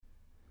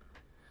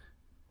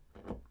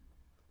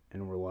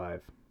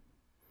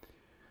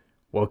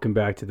Welcome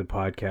back to the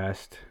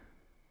podcast.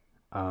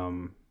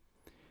 Um,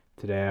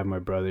 Today I have my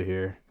brother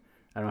here.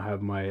 I don't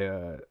have my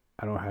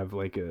I don't have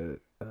like a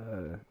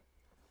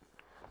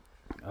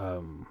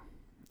um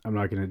I'm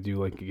not gonna do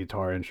like a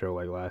guitar intro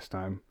like last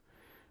time.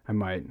 I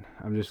might.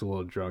 I'm just a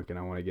little drunk and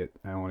I want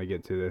to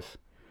get to this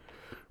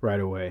right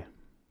away.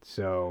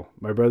 So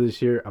my brother's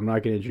here. I'm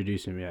not gonna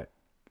introduce him yet,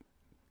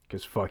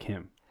 cause fuck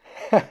him.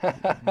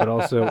 But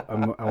also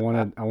I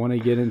wanna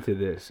get into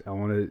this. I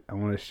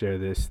wanna share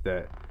this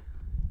that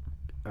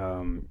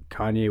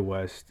Kanye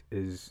West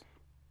is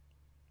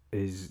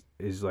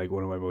like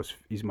one of my most.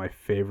 He's my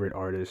favorite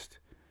artist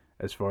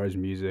as far as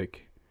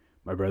music.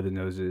 My brother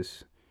knows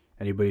this.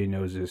 Anybody who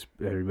knows this,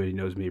 everybody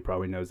knows me,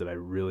 probably knows that I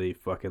really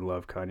fucking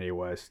love Kanye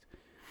West.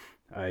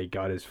 I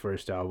got his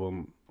first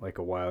album like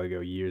a while ago,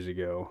 years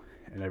ago,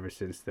 and ever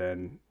since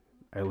then,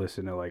 I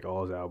listen to like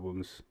all his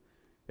albums,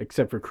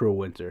 except for Cruel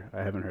Winter.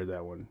 I haven't heard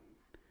that one.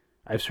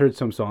 I've heard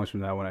some songs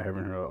from that one. I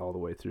haven't heard it all the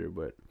way through,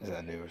 but Is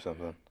that new or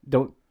something?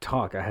 don't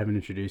talk. I haven't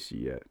introduced you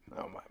yet.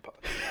 Oh, my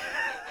apologies.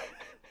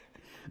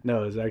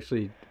 No, it was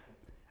actually,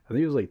 I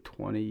think it was like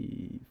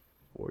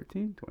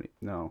 2014, 20.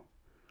 No,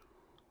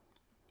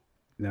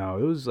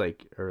 it was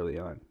like early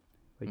on,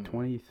 like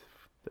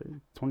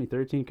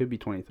 2013, could be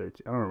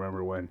 2013. I don't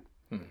remember when.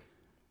 Hmm.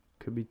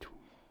 Could be,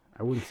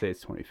 I wouldn't say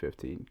it's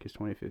 2015 because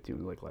 2015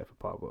 was like Life of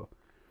Pablo.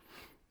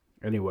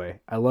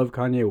 Anyway, I love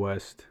Kanye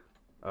West.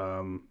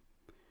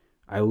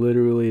 I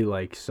literally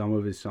like some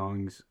of his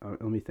songs.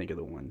 Let me think of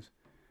the ones.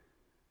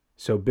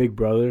 So Big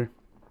Brother,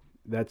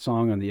 that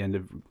song on the end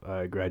of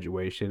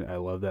Graduation, I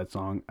love that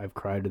song. I've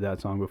cried to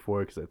that song before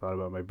because I thought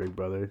about my big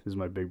brother. This is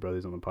my big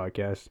brother's on the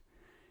podcast.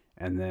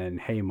 And then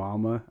Hey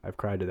Mama, I've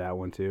cried to that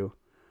one too.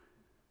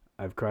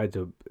 I've cried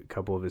to a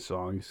couple of his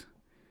songs.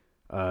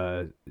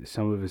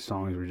 Some of his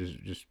songs were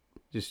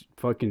just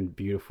fucking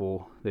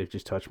beautiful. They've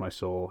just touched my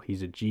soul.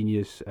 He's a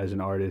genius as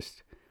an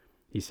artist.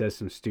 He says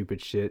some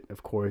stupid shit,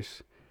 of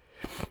course,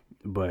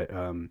 but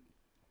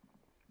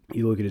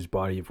you look at his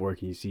body of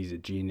work and you see he's a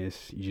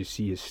genius. You just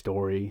see his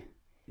story,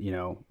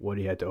 what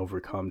he had to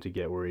overcome to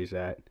get where he's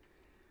at.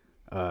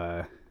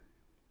 I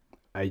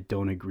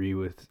don't agree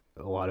with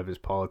a lot of his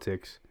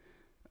politics.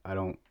 I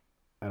don't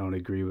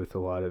agree with a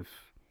lot of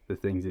the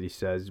things that he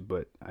says,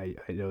 but I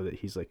know that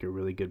he's like a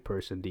really good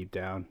person deep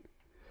down.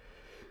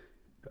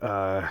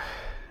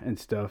 And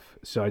stuff.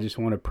 So I just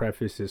want to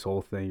preface this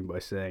whole thing by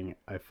saying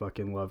I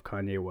fucking love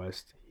Kanye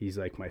West. He's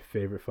like my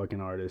favorite fucking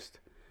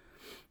artist.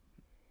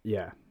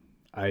 Yeah.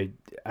 I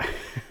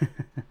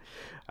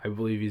I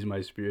believe he's my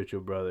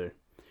spiritual brother.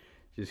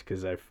 Just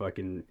because I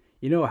fucking...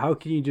 how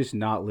can you just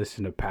not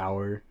listen to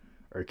Power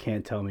or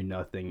Can't Tell Me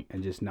Nothing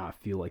and just not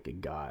feel like a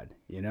god,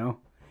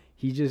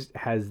 He just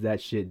has that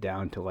shit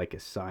down to like a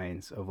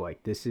science of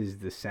like, this is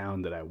the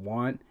sound that I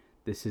want.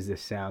 This is the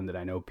sound that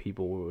I know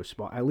people will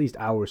respond, at least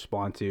I'll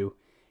respond to.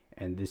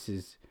 And this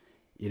is,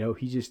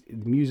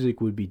 music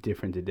would be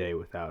different today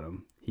without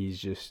him. He's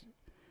just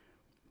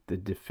the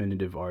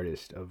definitive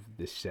artist of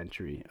this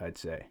century, I'd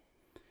say.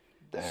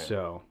 Damn.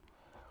 So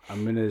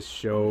I'm going to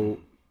show,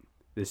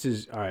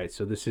 all right,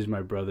 so this is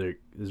my brother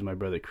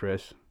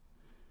Chris.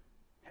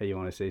 Hey, you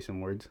want to say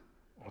some words?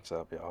 What's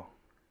up, y'all?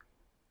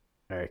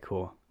 All right,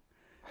 cool.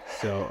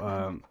 So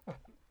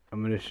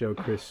I'm going to show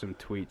Chris some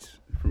tweets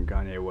from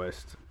Kanye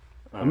West.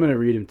 I'm going to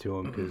read him to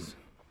him because...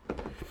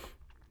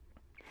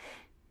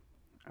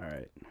 All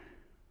right.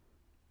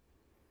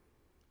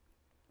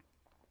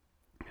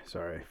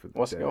 Sorry.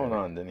 What's going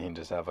on? Didn't he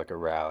just have like a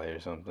rally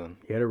or something?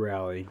 He had a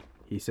rally.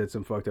 He said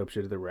some fucked up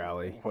shit at the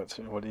rally. What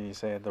did he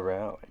say at the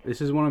rally? This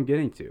is what I'm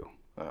getting to.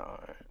 Oh, all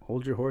right.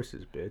 Hold your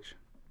horses, bitch.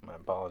 My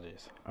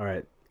apologies. All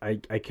right. I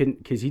couldn't,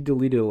 because he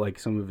deleted like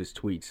some of his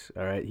tweets.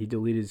 All right. He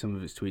deleted some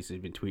of his tweets that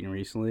he's been tweeting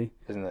recently.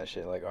 Isn't that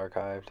shit like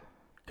archived?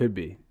 Could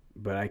be,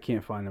 but I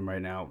can't find them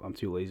right now. I'm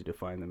too lazy to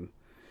find them.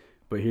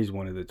 But here's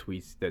one of the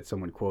tweets that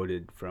someone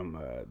quoted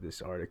from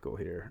this article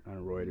here on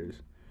Reuters.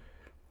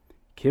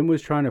 Kim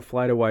was trying to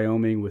fly to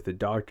Wyoming with a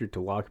doctor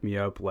to lock me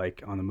up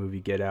like on the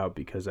movie Get Out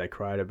because I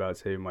cried about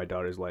saving my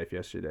daughter's life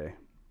yesterday.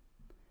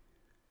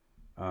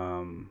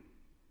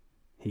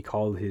 He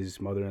called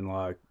his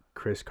mother-in-law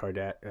Kris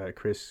Kardashian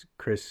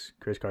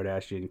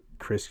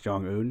Kris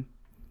Jong-un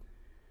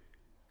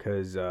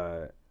because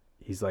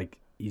he's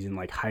in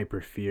like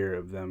hyper fear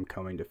of them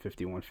coming to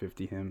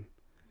 5150 him.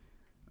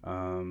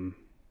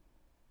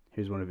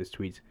 Here's one of his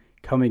tweets.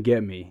 Come and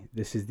get me.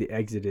 This is the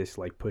Exodus,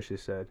 like Pusha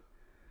said.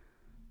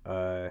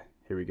 Here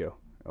we go.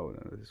 Oh,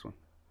 no, this one.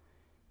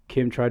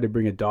 Kim tried to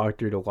bring a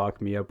doctor to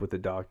lock me up with a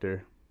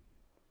doctor.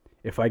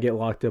 If I get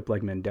locked up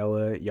like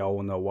Mandela, y'all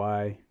will know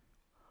why.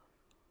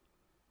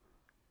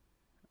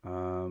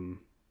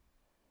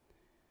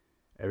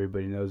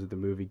 Everybody knows that the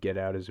movie Get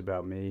Out is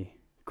about me.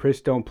 Chris,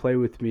 don't play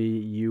with me.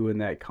 You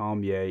and that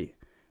Kanye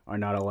are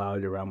not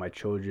allowed around my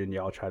children.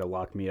 Y'all try to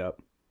lock me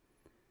up.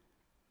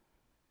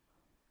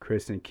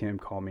 Chris and Kim,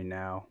 call me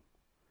now.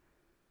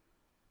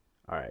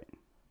 All right.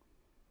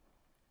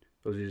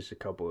 Those are just a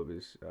couple of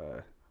his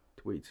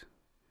tweets.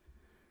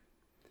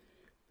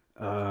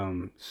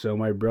 So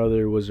my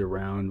brother was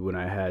around when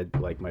I had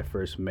like my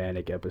first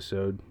manic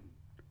episode.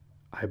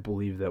 I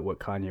believe that what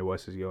Kanye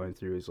West is going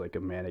through is like a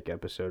manic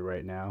episode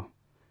right now,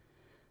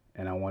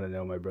 and I want to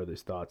know my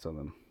brother's thoughts on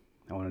them.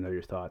 I want to know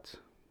your thoughts.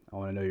 I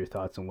want to know your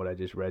thoughts on what I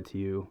just read to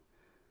you,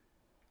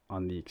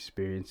 on the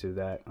experience of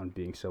that, on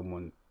being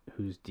someone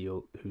who's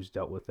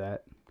dealt with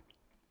that.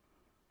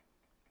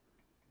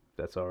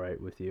 That's all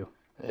right with you.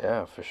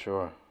 Yeah, for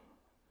sure.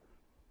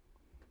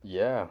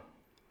 Yeah,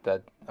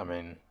 that, I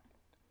mean,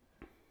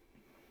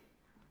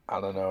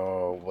 I don't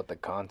know what the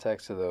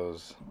context of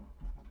those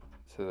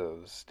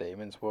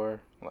statements were.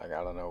 Like,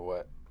 I don't know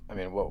what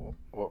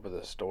were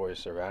the stories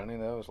surrounding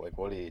those? Like,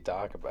 what did he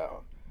talk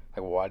about?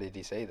 Like, why did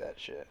he say that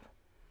shit?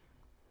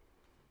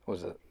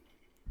 Was it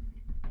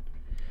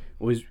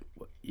Was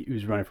he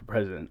was running for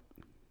president?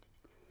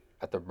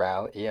 at the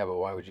rally? Yeah, but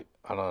why would you?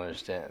 I don't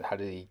understand. How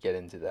did he get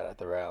into that at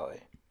the rally?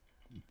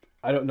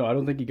 I don't know. I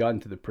don't think he got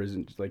into the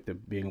prison, just like the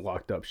being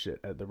locked up shit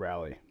at the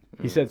rally.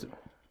 He said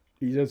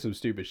some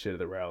stupid shit at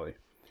the rally.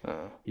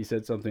 He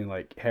said something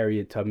like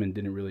Harriet Tubman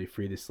didn't really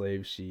free the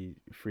slaves; she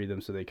freed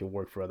them so they could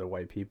work for other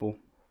white people.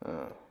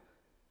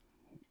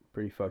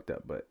 Pretty fucked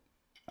up, but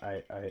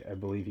I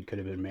believe he could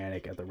have been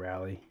manic at the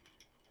rally.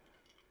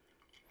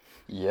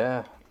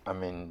 Yeah, I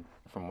mean,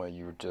 from what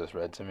you just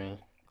read to me,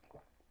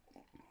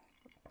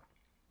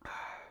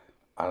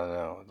 I don't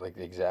know. Like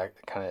the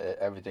exact kind of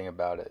everything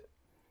about it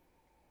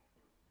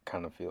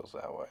kind of feels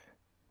that way.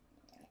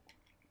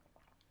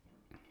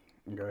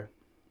 Okay.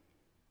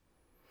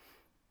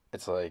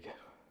 It's like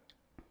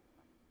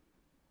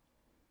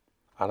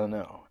I don't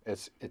know.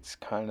 It's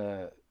kind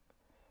of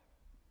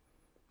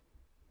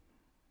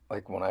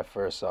like when I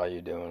first saw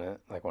you doing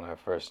it, like when I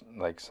first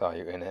like saw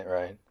you in it,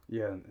 right?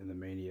 Yeah, in the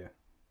mania.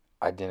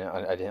 I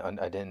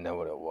didn't know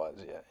what it was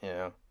yet, you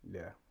know?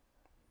 Yeah.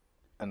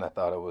 And I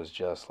thought it was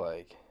just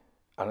like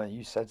I don't know,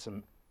 you said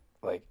some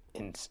like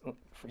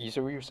you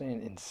said we were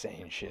saying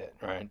insane shit,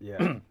 right?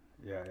 Yeah.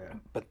 Yeah.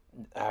 But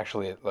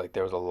actually like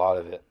there was a lot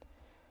of it.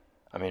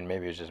 I mean,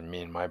 maybe it's just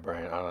me and my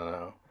brain, I don't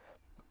know,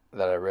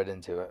 that I read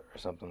into it or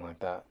something like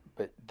that.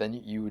 But then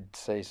you would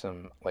say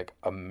some like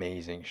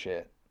amazing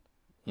shit,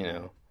 you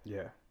know?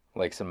 Yeah.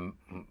 Like some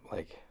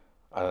like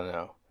I don't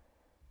know.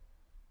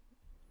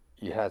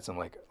 You had some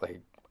like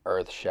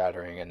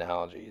earth-shattering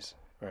analogies,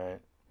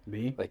 right?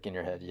 Me? Like in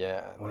your head,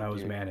 yeah. When Like I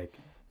was manic.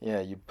 yeah,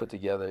 you put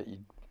together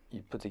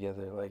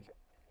like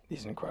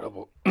these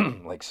incredible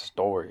like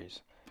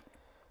stories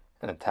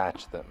and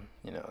attach them,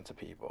 you know, to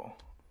people.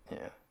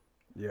 Yeah.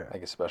 Yeah.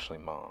 Like especially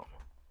mom,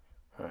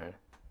 right?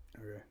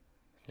 Okay.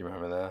 You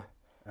remember that?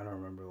 I don't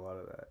remember a lot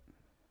of that.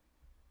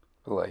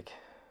 But like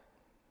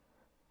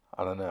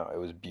I don't know, it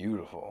was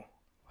beautiful.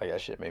 Like that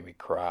shit made me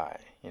cry,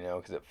 you know,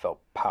 because it felt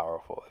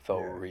powerful. It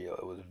felt real.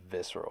 It was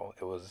visceral.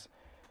 It was.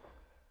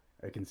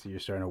 I can see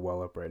you're starting to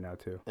well up right now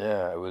too.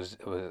 Yeah, it was.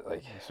 It was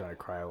like. You're starting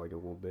to cry like a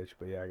little bitch,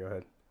 but yeah, go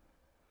ahead.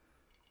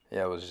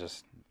 Yeah, it was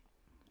just.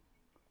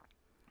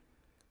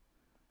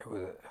 It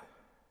was.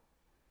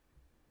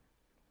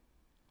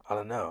 I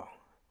don't know.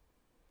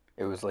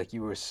 It was like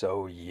you were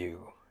so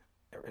you,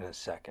 in a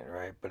second,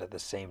 right? But at the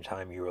same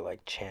time, you were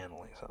like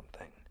channeling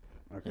something.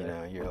 Okay. You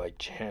know, you're like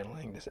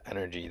channeling this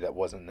energy that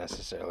wasn't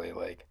necessarily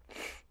like.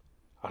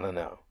 I don't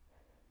know.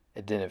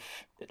 It didn't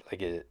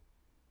like it.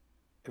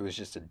 It was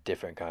just a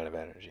different kind of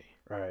energy.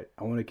 All right.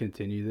 I want to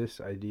continue this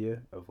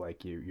idea of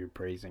like you're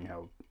praising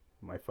how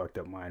my fucked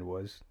up mind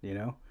was, you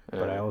know?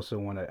 But I also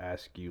want to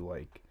ask you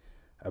like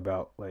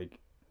about like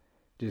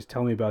just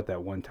tell me about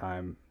that one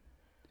time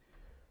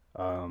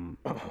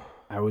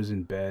I was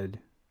in bed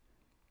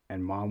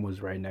and mom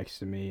was right next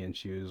to me and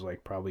she was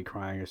like probably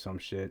crying or some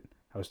shit.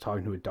 I was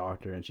talking to a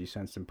doctor and she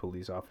sent some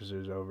police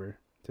officers over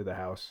to the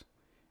house.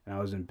 And I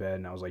was in bed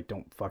and I was like,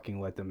 don't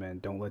fucking let them in.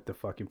 Don't let the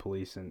fucking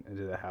police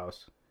into the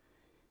house.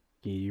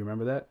 Can you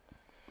remember that?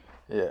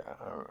 Yeah,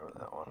 I remember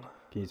that one.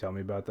 Can you tell me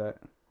about that?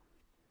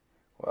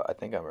 Well, I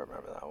think I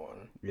remember that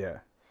one. Yeah.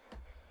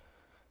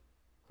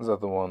 Was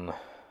that the one?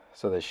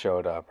 So they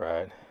showed up,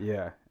 right?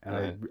 Yeah,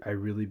 and I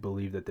really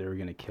believed that they were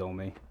gonna kill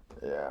me.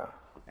 Yeah.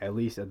 At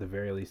the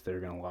very least, they were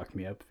gonna lock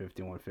me up,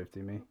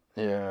 5150 me.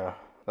 Yeah,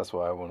 that's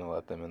why I wouldn't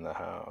let them in the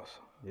house.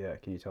 Yeah,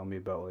 can you tell me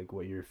about like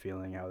what you're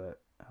feeling, how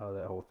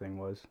that whole thing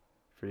was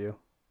for you?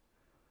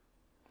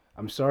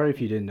 I'm sorry if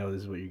you didn't know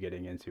this is what you're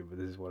getting into, but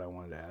this is what I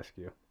wanted to ask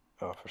you.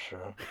 Oh, for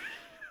sure.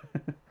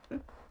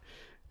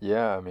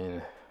 Yeah, I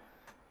mean,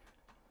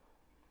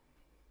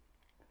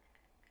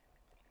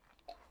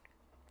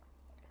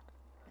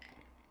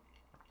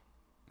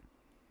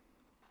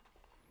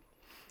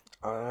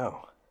 I don't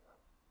know.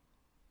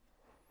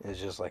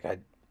 It's just like I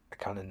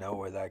kind of know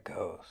where that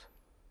goes,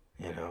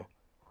 you know?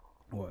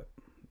 What?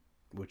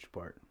 Which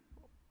part?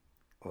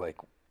 Like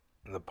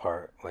the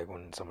part like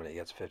when somebody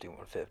gets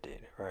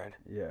 5150, right?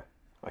 Yeah.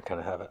 I kind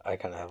of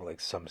have like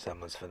some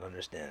semblance of an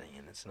understanding,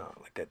 and it's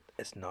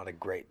not a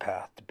great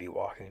path to be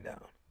walking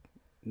down.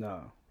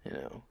 No. You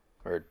know,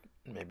 or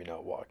maybe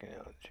not walking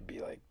down. It should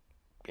be like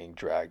being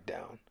dragged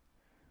down.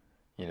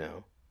 You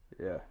know.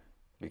 Yeah.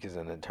 Because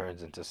then it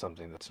turns into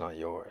something that's not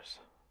yours,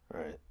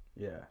 right?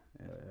 Yeah,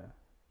 yeah.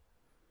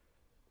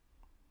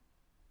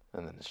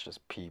 And then it's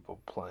just people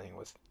playing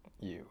with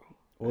you.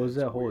 What And was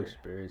it's that whole weird.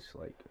 experience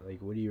like?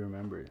 Like, what do you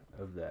remember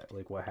of that?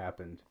 Like, what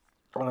happened?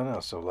 I don't know.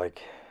 So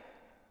like,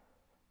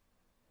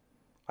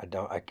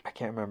 I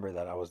can't remember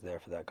that I was there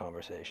for that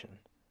conversation.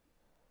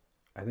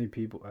 I think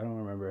people. I don't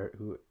remember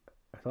who.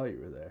 I thought you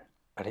were there.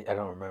 I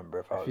don't remember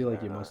if I I was feel there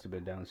like or you not. must have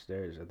been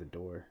downstairs at the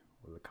door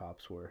where the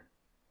cops were.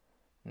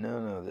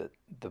 No,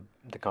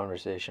 the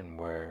conversation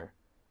where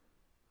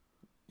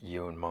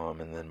you and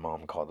mom, and then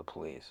mom called the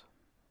police.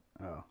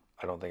 Oh,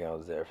 I don't think I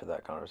was there for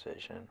that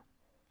conversation.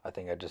 I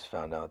think I just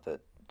found out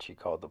that she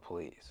called the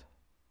police.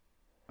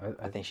 I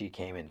I think she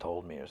came and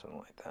told me or something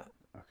like that.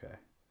 okay.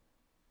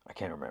 I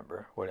can't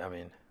remember. What I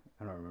mean,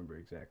 I don't remember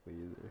exactly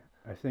either.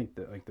 I think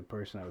that like the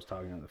person I was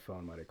talking on the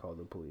phone might have called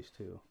the police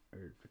too, or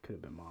it could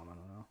have been mom. I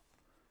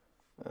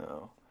don't know.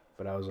 oh,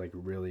 But I was like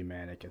really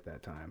manic at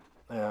that time.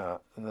 yeah,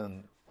 and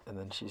then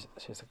she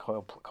said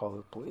call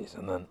the police,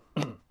 and then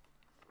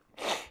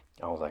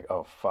I was like,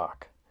 oh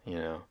fuck, you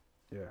know,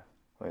 Yeah,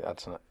 like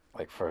that's not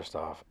like first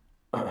off,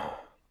 like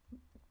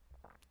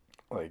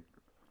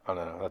I don't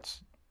know,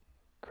 that's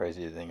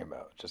crazy to think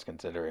about, just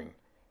considering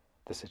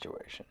the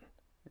situation.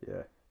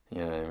 yeah,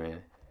 You know what I mean?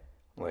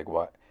 Like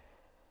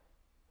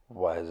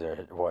why is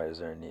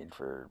there a need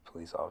for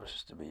police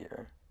officers to be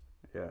here?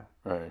 yeah.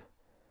 Right.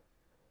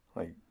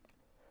 Like,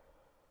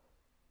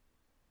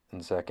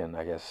 and second,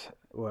 I guess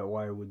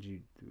Why would you?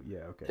 Yeah,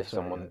 okay. if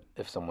Sorry. Go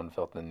ahead. someone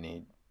felt the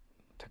need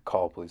to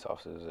call police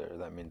officers there,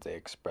 that means they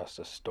expressed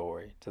a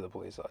story to the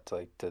police, to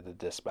like to the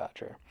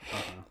dispatcher, Uh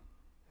huh.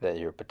 that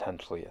you're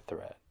potentially a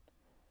threat,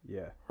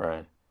 Yeah.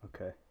 right?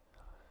 Okay.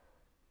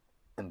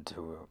 And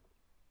to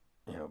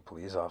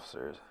police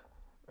officers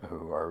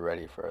who are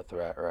ready for a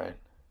threat, right?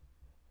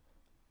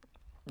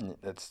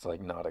 That's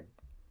like not a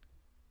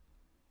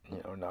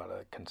not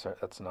a concern.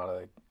 That's not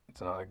a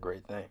it's not a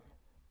great thing,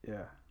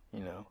 Yeah.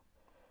 you know.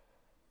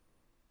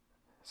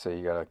 So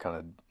you gotta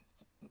kind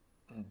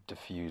of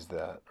diffuse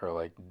that, or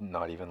like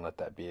not even let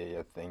that be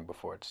a thing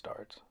before it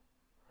starts,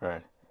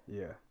 right?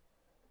 Yeah.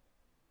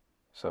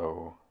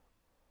 So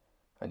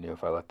I knew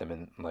if I let them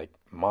in, like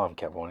mom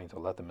kept wanting to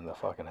let them in the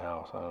fucking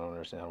house. I don't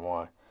understand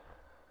why.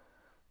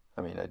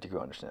 I mean, I do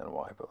understand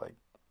why, but like,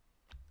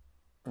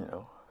 you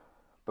know,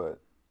 but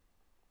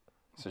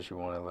so she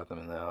wanted to let them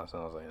in the house,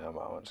 and I was like, no,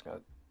 mom, I'm just gonna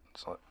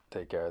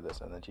take care of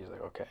this. And then she's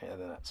like, okay. And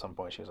then at some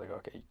point, she was like,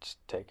 okay,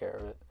 just take care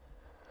of it.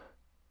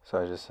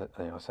 So I just, sat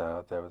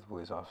out there with the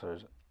police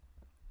officers,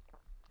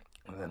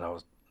 and then I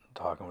was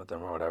talking with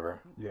them or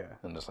whatever, Yeah.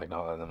 and just like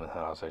not letting them in the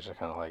house. I just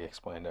kind of like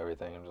explained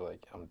everything. I was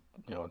like,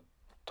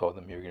 told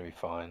them you're gonna be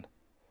fine.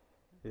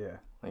 Yeah.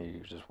 Like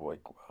you just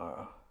like,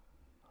 I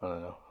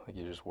don't know, like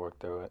you just work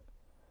through it.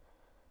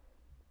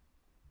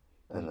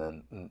 And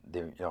then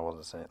they, I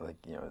wasn't saying like,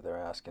 they're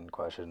asking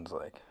questions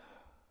like,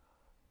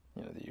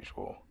 the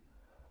usual,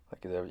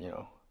 like,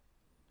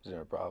 is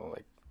there a problem?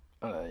 Like,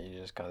 I don't know, you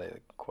just kind of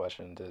like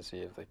question to see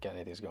if like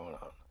anything's going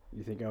on.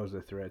 You think I was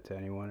a threat to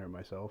anyone or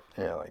myself?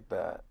 Yeah, like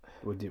that.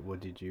 What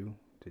did you?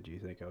 Did you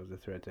think I was a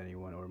threat to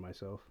anyone or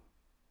myself?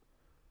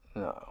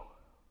 No.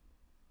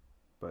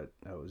 But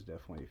that was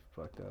definitely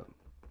fucked up.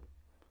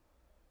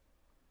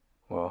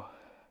 Well,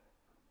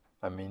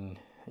 I mean,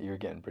 you were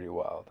getting pretty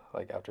wild.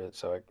 Like after,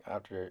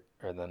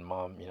 or then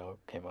mom,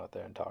 came out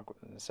there and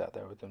and sat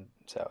there with them,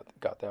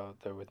 got out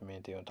there with me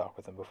too and talked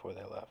with them before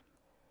they left.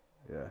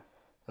 Yeah.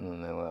 And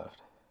then they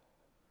left.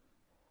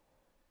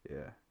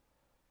 Yeah.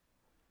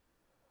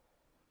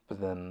 But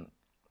then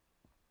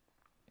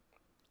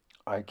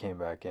I came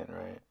back in,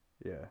 right?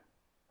 Yeah.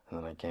 And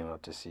then I came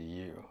up to see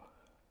you,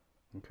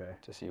 Okay.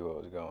 to see what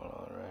was going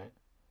on, right?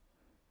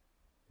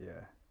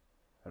 Yeah.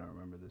 I don't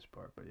remember this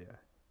part, but yeah.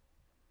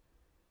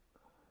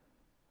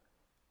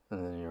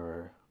 And then you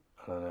were,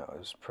 I don't know, it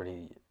was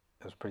pretty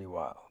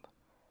wild.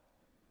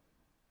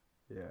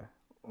 Yeah.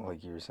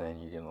 Like you were saying,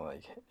 you're gonna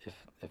like, if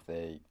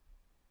they,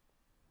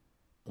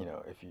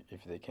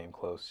 if they came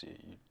close to you,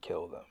 you'd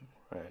kill them,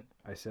 right?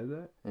 I said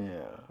that?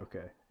 Yeah.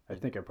 Okay. I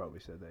You'd, think I probably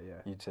said that,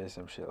 yeah. you'd say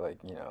some shit like,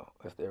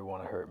 if they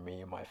want to hurt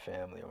me or my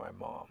family or my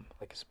mom,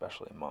 like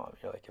especially mom,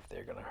 you're like, if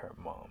they're gonna hurt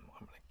mom,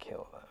 I'm gonna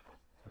kill them.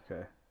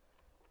 Okay.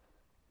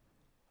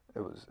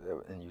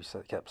 And you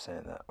kept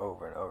saying that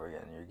over and over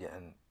again. You're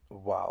getting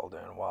wilder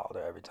and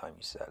wilder every time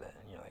you said it,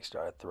 and you like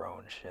started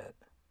throwing shit.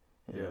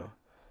 You Yeah. know,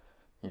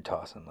 you're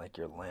tossing like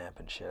your lamp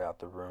and shit out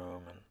the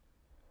room, and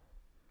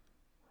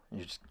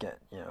you just get,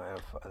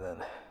 and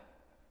then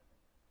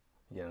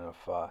you get in a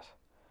fuss.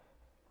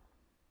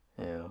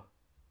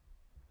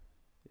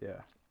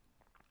 Yeah.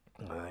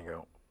 And I think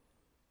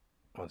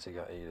once he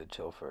got you to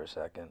chill for a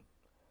second,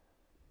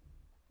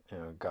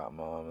 got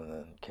mom, and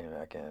then came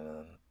back in, and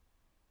then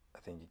I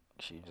think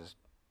she just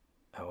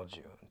held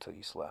you until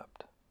you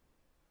slept.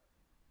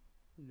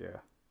 Yeah.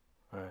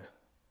 Right.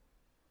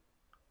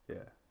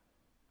 Yeah.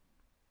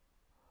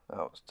 That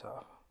was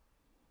tough.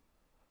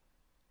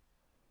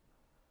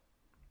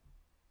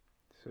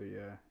 So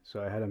yeah.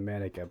 So I had a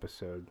manic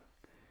episode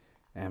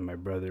and my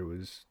brother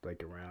was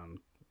like around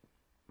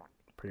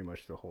pretty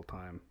much the whole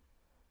time.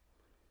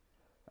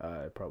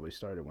 It probably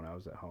started when I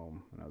was at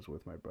home and I was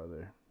with my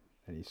brother,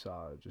 and he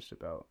saw just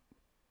about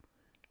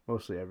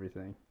mostly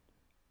everything.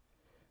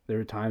 There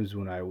were times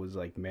when I was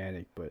like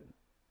manic, but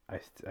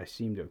I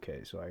seemed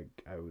okay, so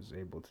I was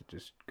able to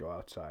just go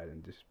outside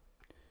and just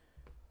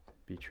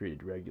be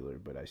treated regular.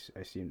 But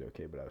I seemed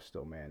okay, but I was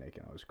still manic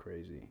and I was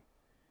crazy.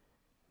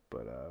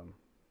 But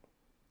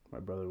my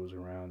brother was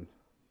around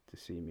to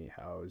see me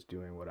how I was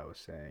doing what I was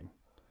saying.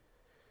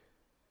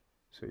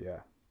 So yeah.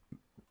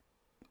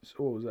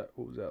 So what was that?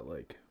 What was that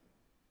like?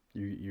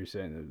 You were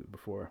saying it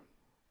before.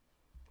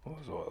 What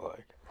was what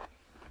like?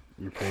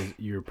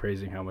 You were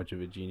praising how much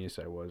of a genius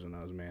I was when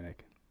I was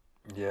manic.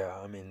 Yeah,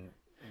 I mean,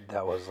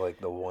 that was like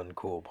the one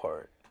cool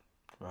part,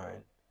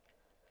 right?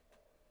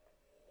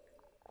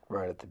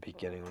 Right at the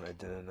beginning when I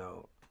didn't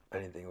know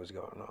anything was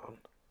going on.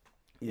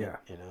 Yeah.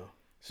 You know?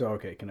 So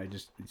okay, can I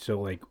just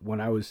like when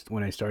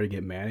I started to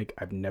get manic,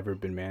 I've never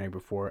been manic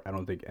before. I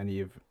don't think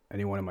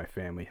anyone in my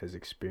family has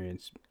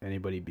experienced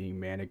anybody being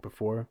manic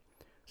before.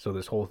 So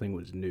this whole thing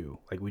was new.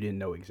 Like we didn't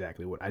know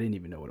exactly what I didn't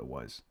even know what it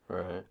was.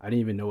 Right. I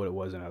didn't even know what it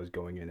was when I was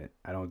going in it.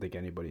 I don't think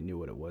anybody knew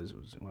what it was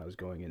when I was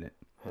going in it.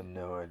 I had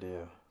no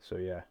idea. So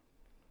yeah.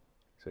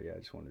 I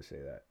just wanted to say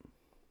that.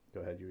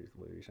 Go ahead,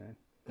 what were you saying?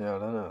 Yeah, I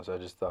don't know. So I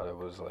just thought it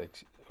was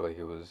like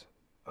it was,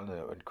 I don't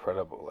know,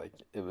 incredible. Like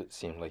it would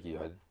seem like you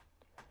had,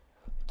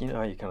 you know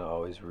how you kind of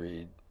always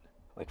read,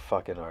 like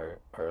fucking our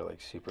like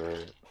super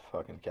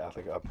fucking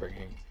Catholic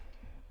upbringing,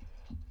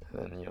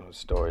 and then you know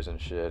stories and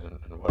shit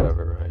and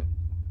whatever, right?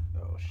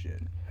 Oh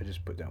shit! I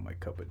just put down my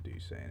cup of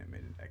Douce and it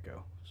made an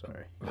echo.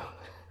 Sorry. Go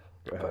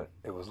ahead. But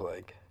it was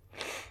like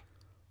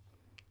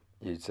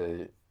you'd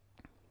say.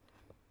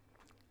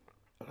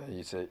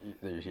 You say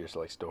you hear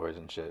like stories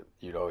and shit.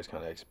 You'd always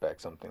kind of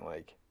expect something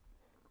like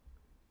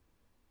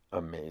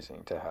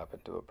amazing to happen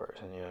to a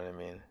person. You know what I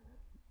mean?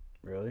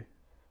 Really?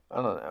 I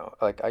don't know.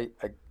 Like I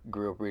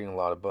grew up reading a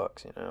lot of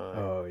books. You know.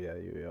 Oh yeah,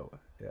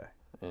 yeah.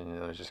 And you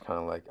know, it's just kind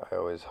of like I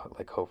always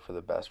like hope for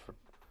the best for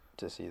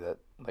to see that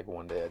like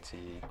one day I'd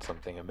see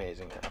something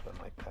amazing happen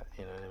like that.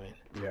 You know what I mean?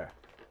 Yeah.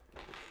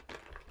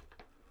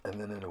 And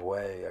then in a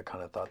way, I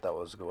kind of thought that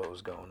was what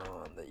was going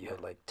on, that you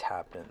had like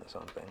tapped into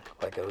something.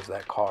 Like it was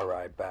that car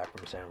ride back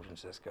from San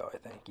Francisco, I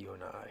think, you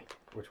and I.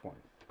 Which one?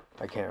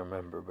 I can't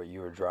remember, but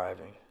you were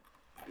driving.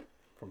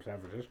 From San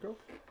Francisco?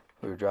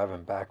 We were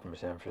driving back from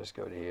San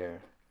Francisco to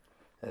here.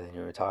 And then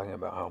you were talking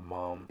about how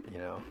mom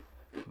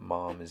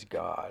is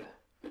God.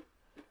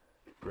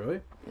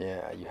 Really?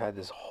 Yeah, you had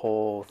this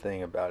whole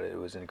thing about it. It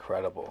was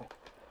incredible.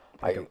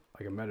 Like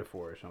a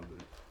metaphor or something.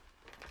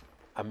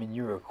 I mean,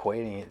 you were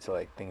equating it to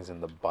like things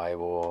in the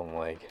Bible and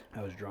like.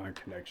 I was drawing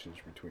connections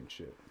between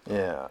shit.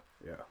 Yeah.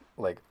 Yeah.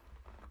 Like.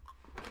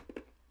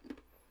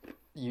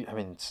 You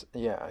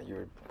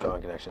were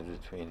drawing connections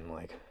between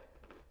like.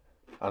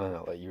 I don't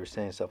know, like you were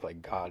saying stuff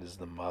like God is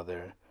the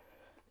mother,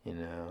 you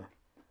know.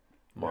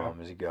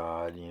 Mom is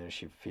God, you know,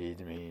 she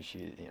feeds me,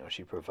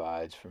 she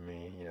provides for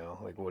me, you know,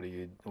 like who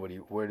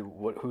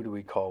do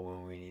we call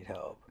when we need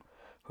help?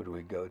 Who do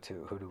we go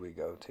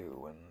to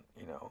when,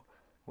 you know,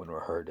 when we're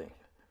hurting,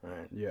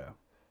 right? Yeah.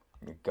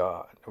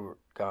 God,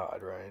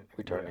 right?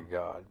 We turn to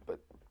God, but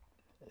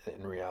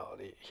in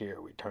reality,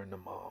 here we turn to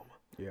mom.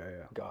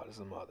 Yeah. God is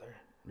the mother,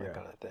 that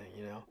kind of thing,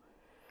 you know?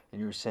 And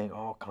you were saying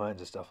all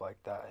kinds of stuff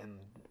like that, and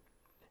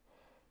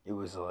it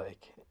was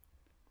like,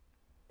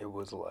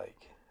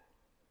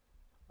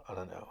 I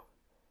don't know.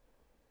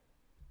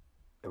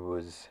 It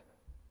was,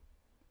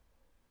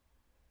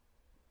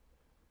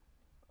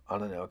 I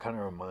don't know. It kind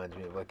of reminds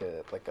me of like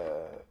a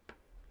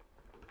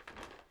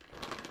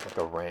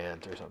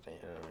rant or something.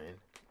 You know what I mean?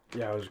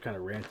 Yeah, I was kind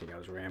of ranting. I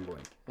was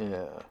rambling.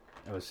 Yeah.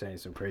 I was saying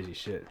some crazy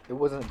shit. It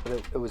wasn't, but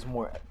it was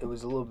more. It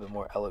was a little bit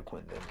more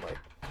eloquent than like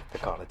the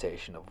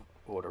connotation of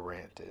what a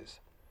rant is.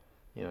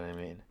 You know what I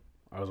mean?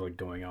 I was like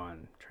going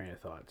on train of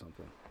thought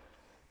something.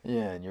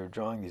 Yeah, and you were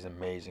drawing these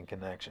amazing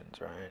connections,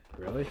 right?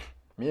 Really?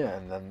 Yeah,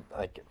 and then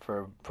like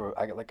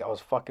I was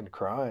fucking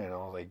crying. I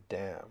was like,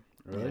 damn.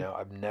 Really? You know,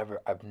 I've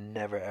never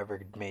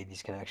ever made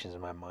these connections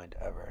in my mind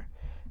ever.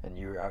 And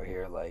you were out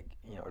here like,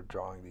 you know,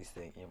 drawing these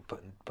things, you know,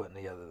 putting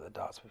together the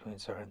dots between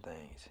certain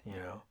things, you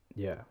know.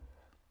 Yeah.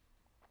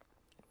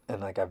 And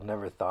like I've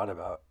never thought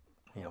about,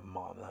 you know,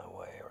 mom that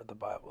way or the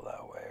Bible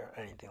that way or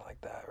anything like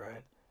that,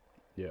 right?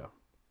 Yeah.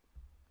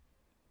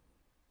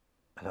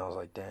 And I was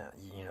like, damn,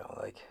 you know,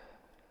 like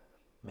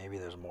maybe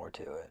there's more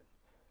to it,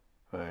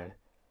 right?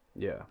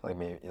 Yeah. Like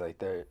maybe like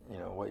there, you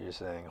know, what you're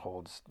saying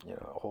holds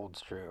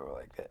true.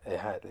 Like it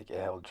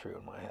held true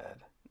in my head.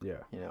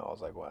 Yeah. You know, I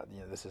was like, wow, you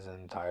know, this is an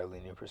entirely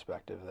new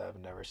perspective that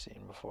I've never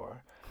seen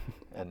before,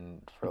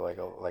 and for like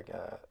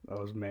a. I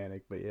was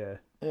manic, but yeah.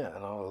 Yeah,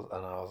 and I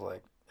was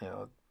like, you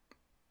know,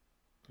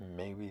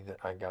 maybe that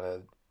I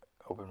gotta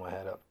open my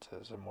head up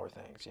to some more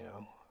things. You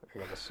know, I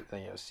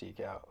gotta seek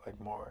out like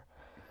more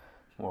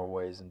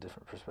ways and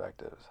different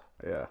perspectives.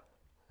 Yeah.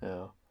 You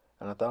know,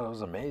 and I thought it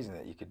was amazing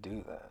that you could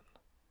do that.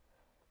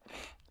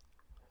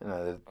 And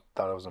I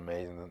thought it was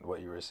amazing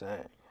what you were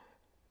saying.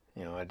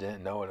 You know, I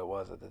didn't know what it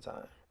was at the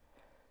time.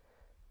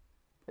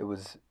 It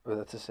was, but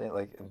that's the same.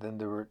 Like, and then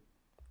there were,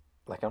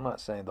 like, I'm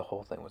not saying the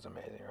whole thing was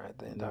amazing, right?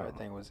 The entire No.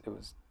 thing was, it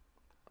was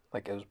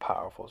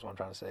powerful is what I'm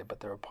trying to say, but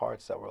there were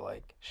parts that were,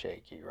 like,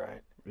 shaky,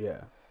 right?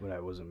 Yeah, but I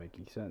wasn't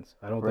making sense.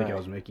 I don't think I Right.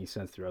 was making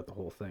sense throughout the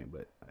whole thing,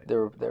 but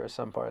There were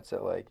some parts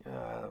that, like,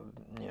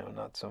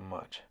 not so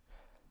much.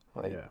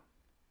 Like, yeah,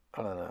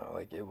 I don't know,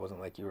 like, it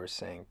wasn't like you were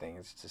saying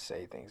things to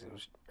say things. It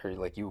was, or,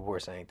 like, you were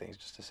saying things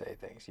just to say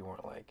things. You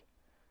weren't, like,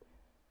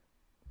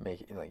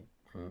 making, like,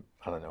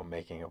 I don't know,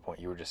 making a point.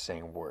 You were just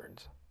saying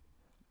words.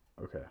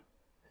 okay,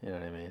 You know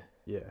what I mean?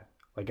 yeah,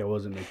 like I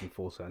wasn't making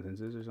full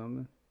sentences or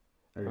something.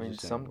 Or I mean,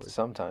 just saying words.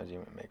 sometimes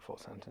you make full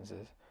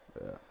sentences.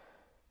 Yeah,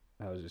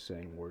 I was just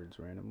saying words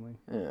randomly.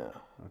 Yeah.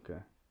 Okay.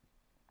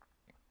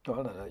 Oh,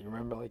 I don't know. You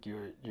remember, like,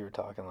 you were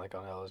talking, like,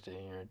 on LSD,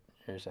 and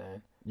you're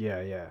saying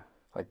Yeah, yeah.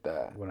 like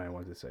that. When I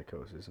went to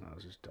psychosis and I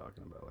was just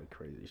talking about like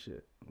crazy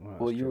shit. When I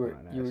Well, was you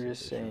tripping were on you were acid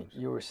just or saying shrooms.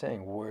 you were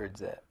saying words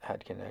that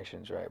had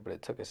connections, right? But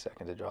it took a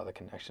second to draw the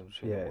connections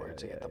between Yeah, the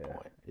words to get the yeah,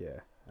 point. yeah.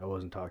 I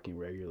wasn't talking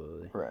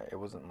regularly. Right. It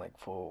wasn't like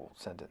full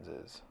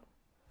sentences.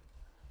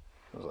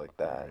 It was like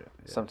that. Yeah,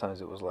 yeah.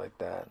 Sometimes it was like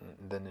that,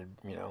 and then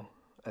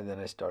and then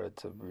I started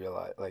to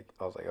realize, like,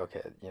 I was like,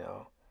 okay,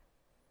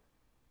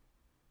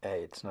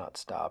 A, it's not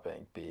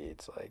stopping. B,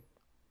 it's like,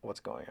 what's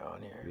going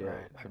on here, Yeah.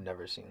 right? I've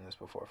never seen this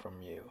before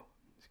from you.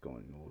 It's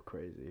going a little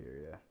crazy here,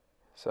 yeah.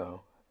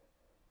 So,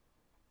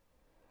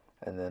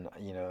 and then,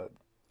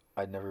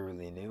 I never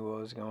really knew what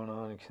was going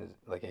on, because,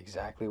 like,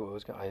 exactly what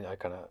was going on. I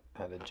kind of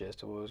had a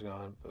gist of what was going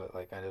on, but,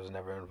 like, I was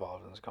never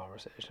involved in those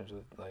conversations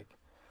with, like,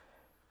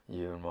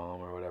 you and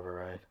mom or whatever,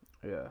 right?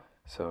 Yeah.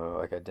 So,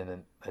 like, I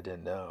didn't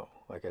know.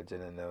 Like, I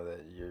didn't know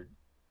that you're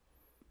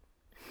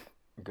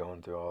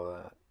going through all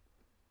that.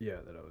 Yeah,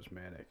 that I was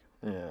manic.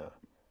 Yeah.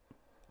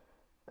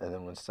 And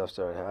then when stuff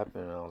started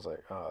happening, I was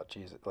like, oh,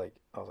 Jesus. Like,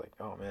 I was like,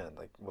 oh, man,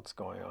 like, what's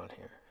going on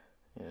here?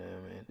 You know what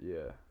I mean?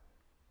 Yeah.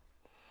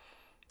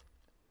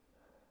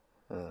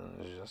 And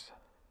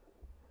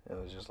it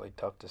was just, like,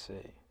 tough to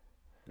see.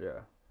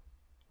 Yeah.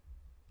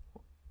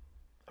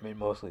 I mean,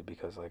 mostly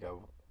because, like, I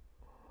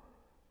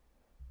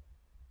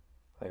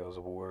was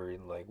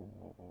worried, like,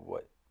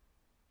 what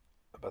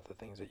about the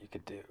things that you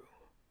could do.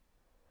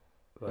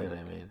 Like, you know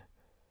what I mean?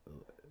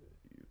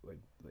 Like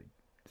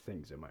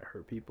things that might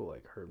hurt people,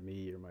 like hurt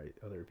me or my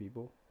other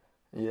people.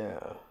 Yeah.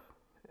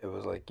 It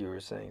was like you were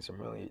saying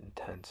some really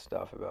intense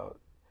stuff about.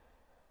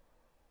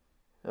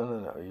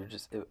 No. You're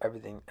just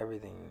everything, like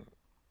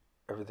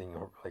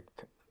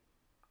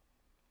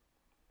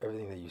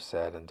everything that you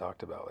said and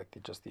talked about, like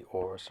just the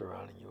aura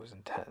surrounding you was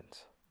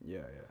intense. Yeah,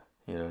 yeah.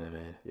 You know what I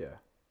mean? Yeah.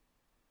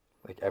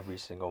 Like every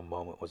single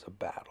moment was a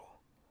battle.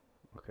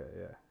 Okay,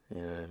 yeah.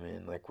 You know what I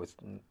mean? Like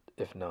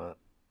if not,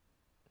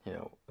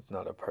 with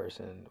not a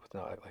person, with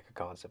not like a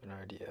concept, an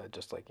idea,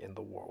 just like in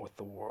the world, with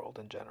the world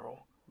in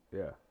general.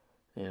 Yeah.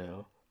 You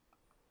know?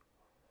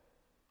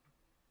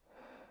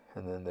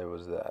 And then there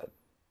was that,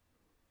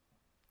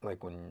 like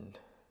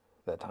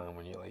that time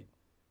when you like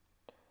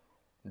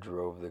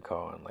drove the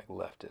car and like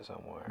left it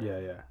somewhere. Yeah,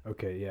 yeah.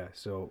 Okay, yeah.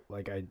 So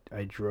like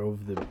I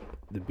drove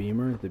the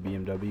Beamer, the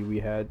BMW we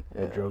had.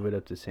 Yeah. I drove it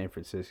up to San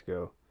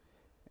Francisco,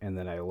 and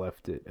then I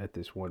left it at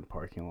this one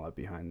parking lot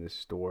behind this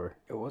store.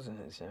 It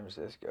wasn't in San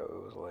Francisco.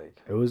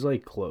 It was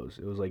like close.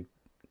 It was like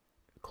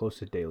close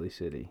to Daly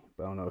City,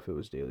 but I don't know if it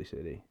was Daly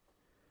City.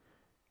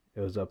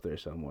 It was up there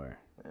somewhere.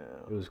 Yeah.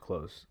 It was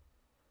close.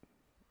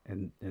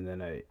 And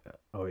then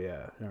oh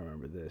yeah, I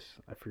remember this.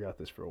 I forgot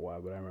this for a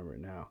while, but I remember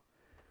it now.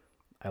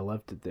 I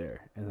left it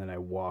there, and then I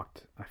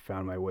walked. I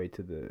found my way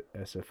to the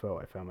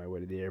SFO. I found my way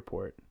to the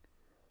airport.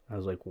 I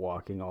was like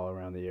walking all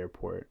around the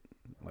airport,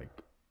 like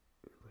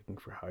looking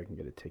for how I can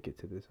get a ticket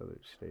to this other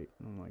state.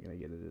 I'm not gonna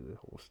get into the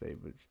whole state,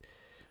 but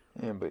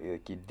yeah, but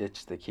like you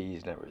ditched the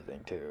keys and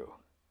everything too.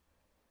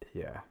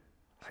 yeah,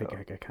 So.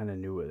 I kind of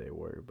knew where they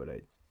were, but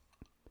I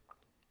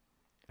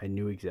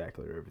knew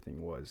exactly where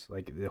everything was.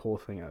 Like the whole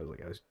thing,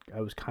 I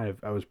was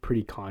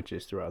pretty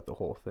conscious throughout the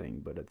whole thing,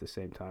 but at the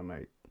same time,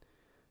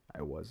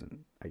 I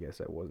wasn't. I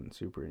guess I wasn't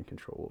super in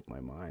control of my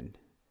mind.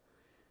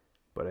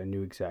 But I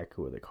knew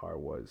exactly where the car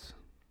was.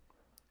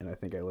 And I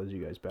think I led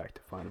you guys back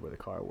to find where the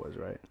car was,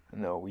 right?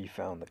 No, we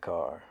found the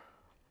car.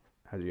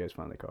 How did you guys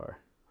find the car?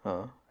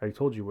 Huh? I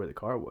told you where the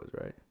car was,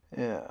 right?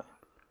 Yeah.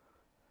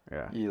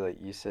 Yeah.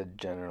 You said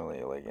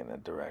generally like in a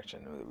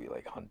direction that we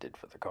like hunted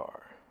for the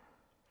car.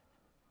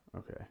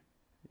 Okay.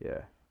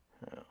 Yeah.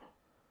 Yeah.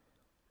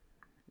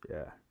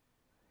 Yeah.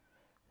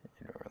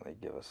 You don't really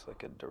give us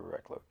like a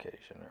direct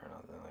location or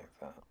nothing like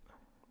that.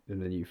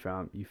 And then you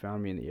found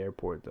me in the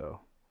airport though.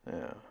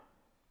 Yeah.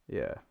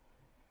 Yeah.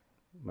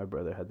 My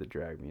brother had to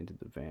drag me into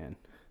the van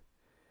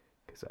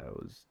because I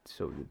was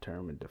so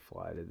determined to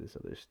fly to this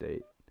other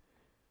state,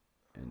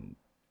 and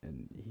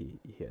he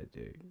had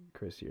to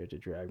had to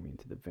drag me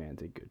into the van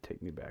to go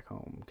take me back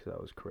home because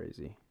I was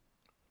crazy.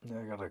 Yeah,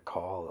 I got a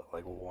call at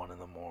like 1 in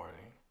the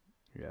morning.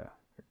 Yeah.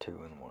 Or 2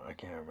 in the morning. I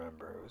can't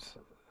remember. It was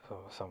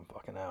some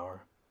fucking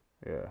hour.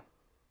 Yeah.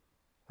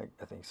 Like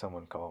I think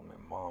someone called me.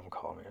 Mom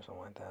called me or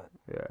something like that.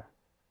 Yeah.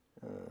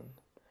 And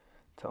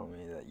telling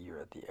me that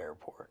you're at the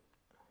airport.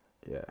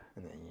 Yeah.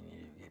 And then you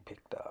need to get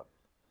picked up.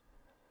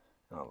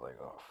 And I was like,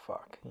 oh,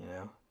 fuck, you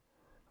know?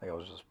 Like, I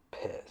was just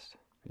pissed.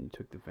 And you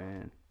took the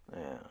van.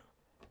 Yeah.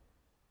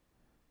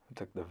 I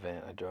took the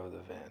van. I drove the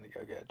van to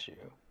go get you.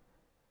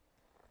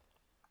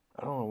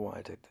 I don't know why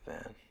I took the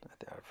van.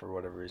 For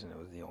whatever reason, it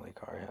was the only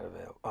car I had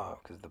available. Oh,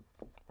 because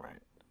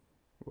right.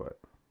 What?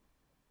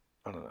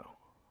 I don't know.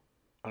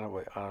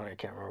 I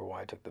can't remember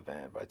why I took the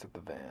van, but I took the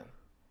van.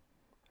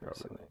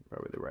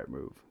 Probably the right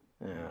move.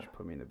 Yeah. You just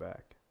put me in the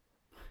back.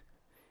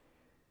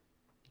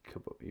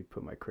 You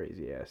put my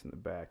crazy ass in the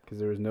back. Because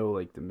there was no,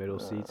 like, the middle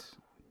seats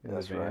in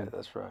the van. Right,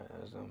 that's right.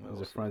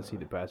 There's a front seat,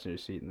 the passenger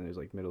seat, and there's,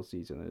 like, middle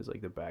seats, and there's,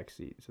 like, the back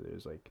seat. So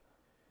there's, like,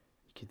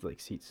 you could, like,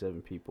 seat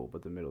 7 people,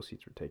 but the middle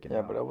seats were taken out.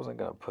 Yeah, but I wasn't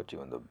going to put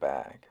you in the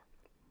back.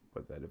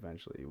 But that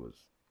eventually was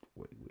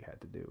what we had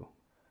to do.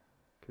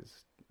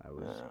 Because I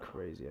was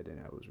crazy. I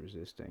was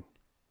resisting.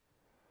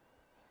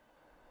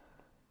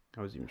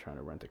 I was even trying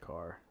to rent a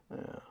car.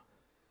 Yeah.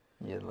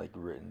 You had, like,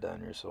 written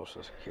down your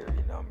social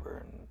security number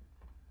and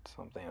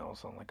something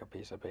else on, like, a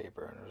piece of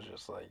paper, and it was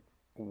just, like,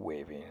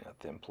 waving at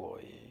the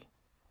employee.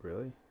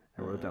 Really?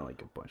 I wrote down,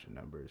 like, a bunch of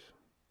numbers.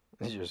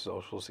 It's your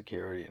social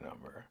security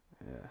number.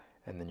 Yeah.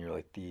 And then you're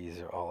like, these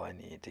are all I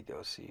need to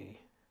go see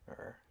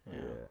her.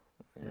 Yeah.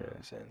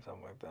 Saying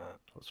something like that.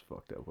 I was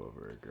fucked up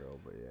over a girl,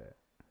 but yeah.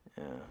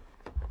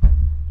 Yeah.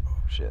 Oh,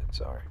 shit.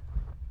 Sorry.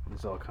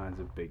 There's all kinds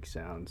of big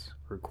sounds.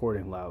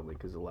 Recording loudly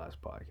because the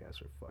last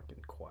podcasts were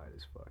fucking quiet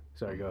as fuck.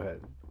 Sorry, go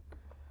ahead.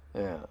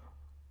 Yeah.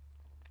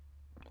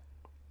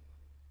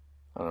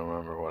 I don't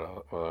remember what I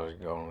was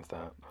going with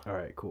that. All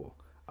right, cool.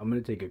 I'm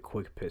going to take a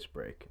quick piss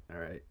break, all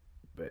right?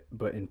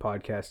 But in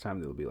podcast time,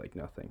 there'll be like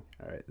nothing.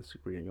 All right,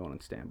 we're going to go on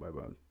standby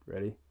mode.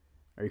 Ready?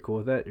 Are you cool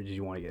with that, or did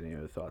you want to get any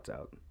other thoughts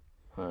out?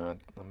 I'm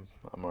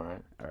all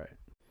right. All right.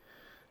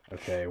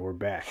 Okay, we're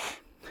back.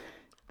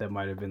 That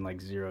might have been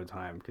like 0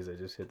 time because I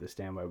just hit the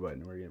standby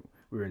button. We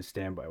were in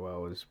standby while I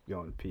was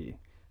going to pee.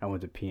 I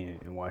went to pee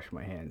and wash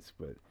my hands,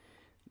 but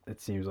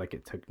it seems like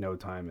it took no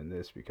time in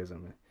this because I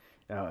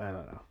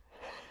don't know.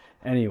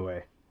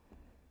 Anyway,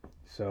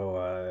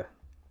 so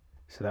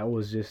that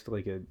was just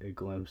like a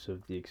glimpse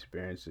of the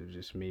experience of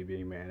just me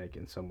being manic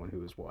and someone who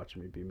was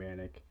watching me be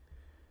manic.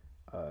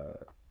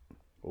 What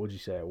would you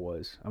say I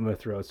was? I'm going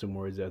to throw out some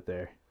words out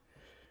there.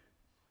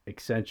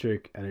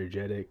 Eccentric,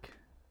 energetic,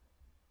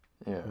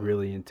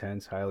 really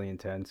intense, highly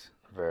intense.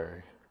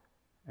 Very.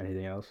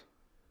 Anything else?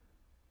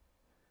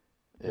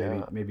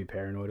 Yeah. Maybe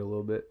paranoid a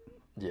little bit?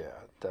 Yeah,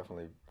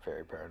 definitely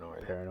very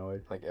paranoid.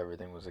 Paranoid? Like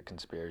everything was a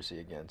conspiracy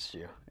against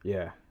you.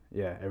 Yeah,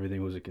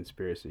 everything was a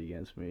conspiracy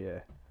against me, yeah.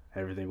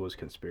 Everything was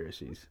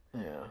conspiracies.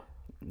 Yeah.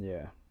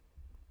 Yeah.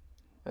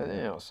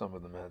 And, some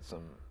of them had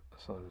some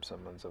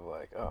semblance of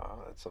like, oh,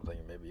 that's something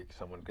maybe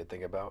someone could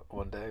think about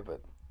one day, but...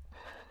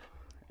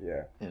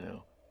 Yeah.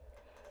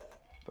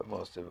 But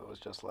most of it was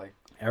just like...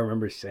 I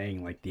remember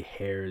saying, like, the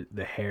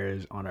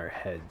hairs on our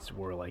heads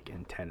were like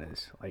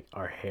antennas. Like,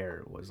 our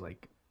hair was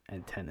like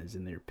antennas,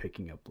 and they were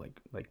picking up,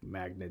 like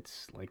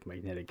magnets, like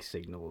magnetic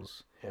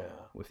signals. Yeah.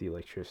 With the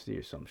electricity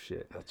or some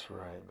shit. That's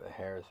right, the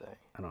hair thing.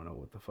 I don't know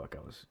what the fuck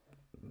I was...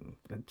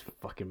 That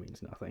fucking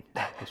means nothing.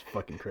 It's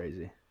fucking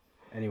crazy.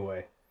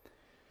 Anyway,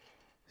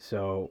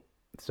 so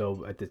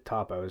at the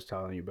top I was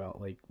telling you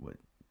about, like, what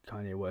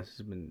Kanye West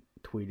has been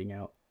tweeting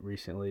out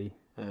recently.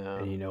 Yeah.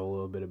 And a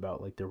little bit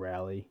about, like, the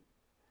rally.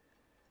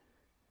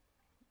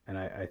 And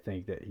I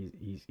think that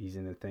he's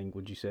in the thing,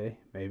 would you say?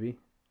 Maybe?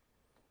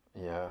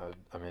 Yeah,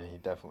 I mean, he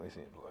definitely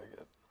seemed like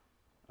it.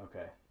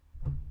 Okay.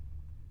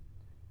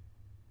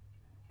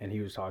 And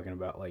he was talking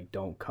about, like,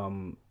 don't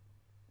come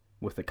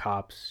with the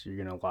cops, you're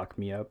gonna lock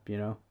me up,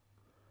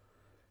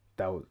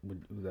 That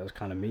was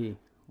kind of me.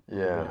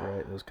 Yeah. Right?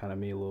 That was kind of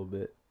me a little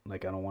bit.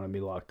 Like, I don't want to be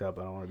locked up.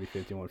 I don't want to be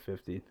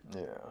 5150.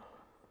 Yeah.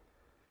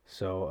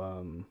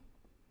 So,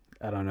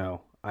 I don't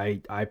know.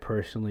 I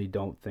personally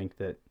don't think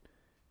that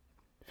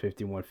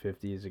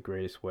 5150 is the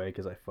greatest way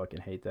because I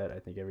fucking hate that. I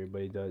think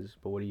everybody does.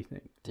 But what do you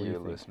think? Do your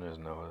listeners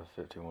know what a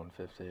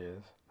 5150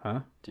 is? Huh?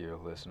 Do your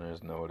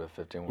listeners know what a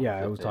 5150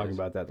 Yeah, I was talking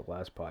about that the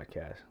last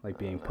podcast. Like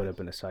being put up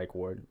in a psych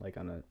ward, like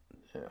on a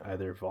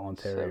either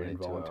voluntary or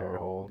involuntary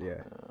hold.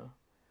 Yeah.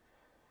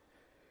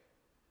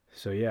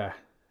 So yeah.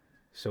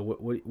 So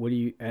what do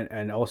you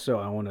and also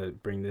I want to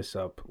bring this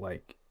up,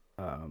 like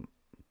I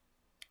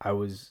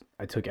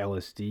took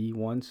LSD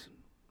once,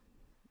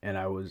 and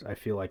I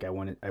feel like I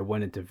went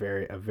into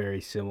a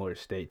very similar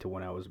state to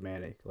when I was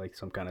manic, like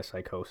some kind of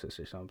psychosis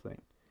or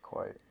something.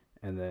 Quite.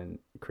 And then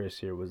Chris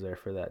here was there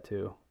for that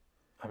too.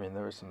 I mean,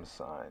 there were some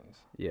signs.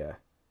 Yeah.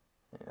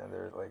 Yeah,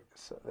 there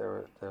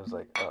was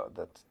like, oh,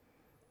 that's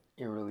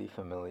eerily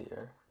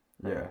familiar.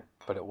 Yeah. Right?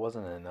 But it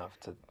wasn't enough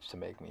to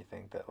make me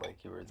think that,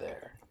 like, you were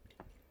there.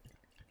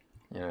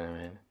 You know what I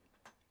mean?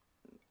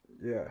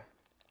 Yeah.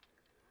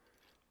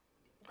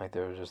 Like,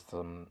 there were just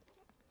some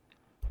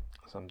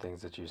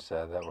things that you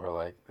said that were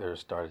like,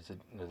 there's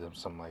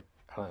some, like,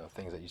 I don't know,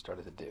 things that you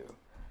started to do.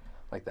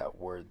 Like that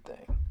word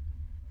thing.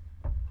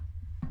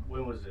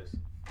 When was this?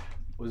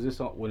 Was this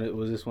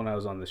when I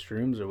was on the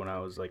shrooms or when I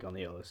was, like, on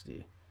the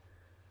LSD?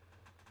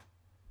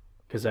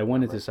 Because I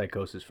went into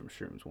psychosis from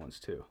shrooms once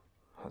too.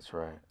 That's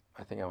right.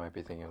 I think I might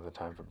be thinking of the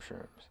time from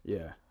Shrooms.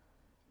 Yeah,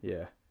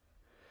 yeah.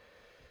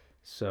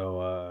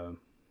 So,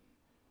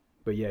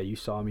 but yeah, you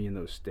saw me in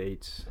those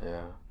states,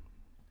 Yeah.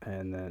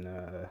 and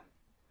then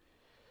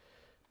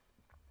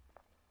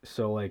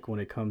so like when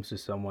it comes to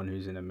someone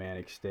who's in a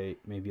manic state,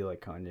 maybe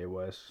like Kanye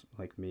West,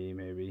 like me,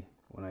 maybe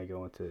when I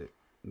go into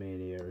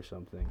mania or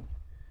something.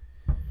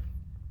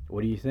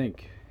 What do you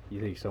think? You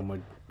think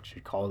someone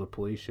should call the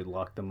police, should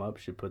lock them up,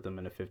 should put them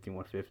in a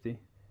 5150?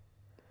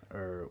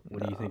 Or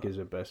what do you think Nah. is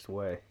the best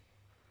way?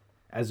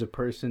 As a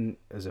person,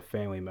 as a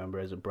family member,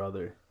 as a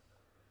brother,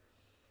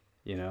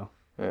 you know?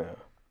 Yeah.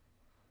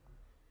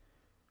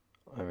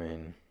 I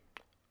mean,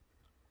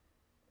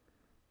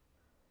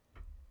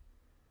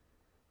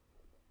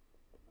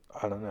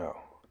 I don't know.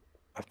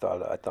 I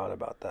thought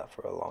about that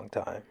for a long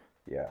time.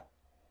 Yeah.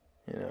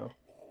 You know,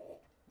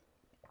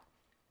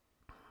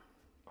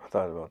 I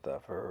thought about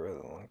that for a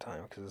really long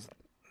time because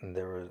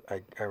there was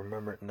I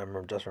remember and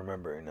I'm just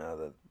remembering now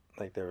that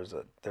like there was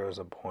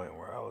a point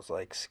where I was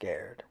like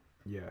scared.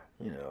 Yeah.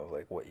 You know,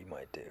 like what you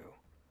might do.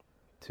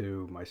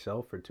 To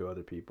myself or to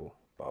other people?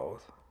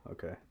 Both.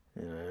 Okay.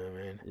 You know what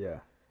I mean? Yeah.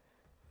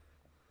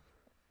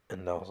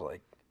 And I was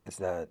like, is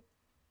that?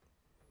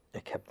 I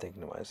kept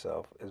thinking to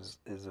myself, is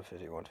the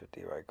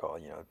 5150 right call?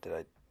 You know,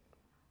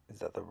 is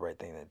that the right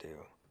thing to do?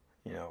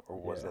 You know, or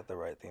was Yeah. that the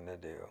right thing to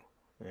do?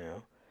 You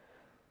know,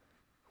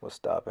 was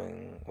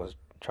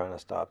trying to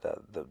stop that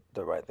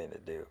the right thing to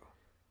do?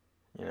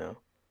 You know,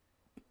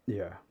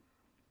 Yeah.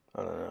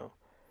 I don't know.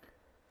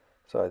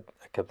 So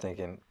I kept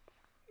thinking,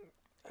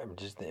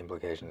 just the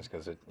implications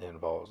because it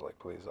involves like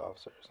police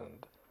officers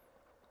and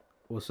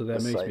Well, so the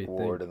that makes me psych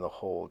ward think. and the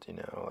hold. You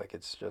know, like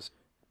it's just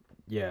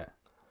Yeah.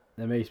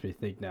 That makes me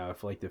think now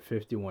if like the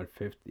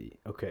 5150,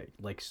 okay,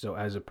 like so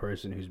as a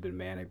person who's been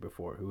manic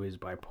before, who is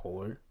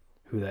bipolar,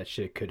 who that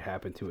shit could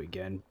happen to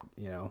again,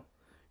 you know,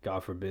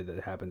 God forbid that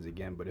it happens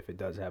again, but if it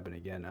does happen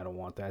again, I don't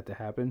want that to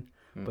happen.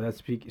 But that's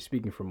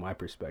speaking from my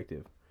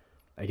perspective.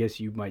 I guess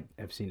you might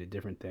have seen a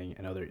different thing,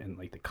 and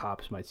like the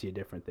cops might see a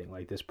different thing.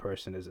 Like this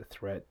person is a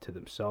threat to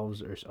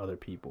themselves or other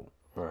people.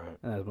 right.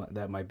 And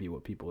that might be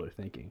what people are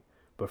thinking.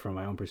 But from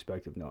my own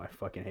perspective, no, I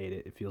fucking hate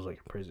it. It feels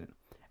like a prison.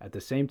 At the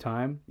same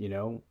time, you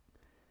know,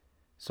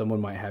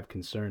 someone might have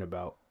concern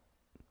about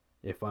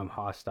if I'm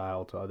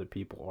hostile to other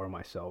people or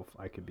myself,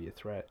 I could be a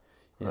threat.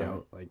 You Right.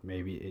 know, like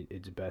maybe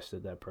it's best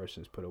that that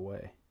person's put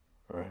away.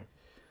 Right.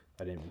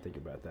 I didn't even think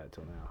about that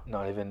till now.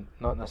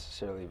 Not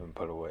necessarily even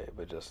put away,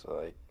 but just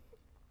like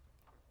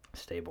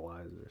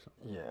Stabilized or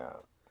something. yeah,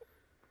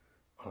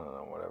 I don't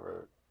know,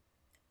 whatever.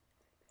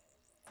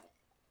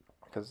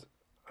 Because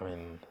I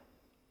mean,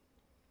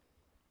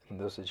 in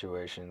those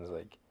situations,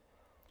 like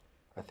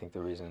I think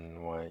the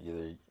reason why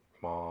either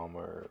mom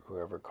or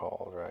whoever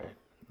called, right,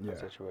 Yeah, that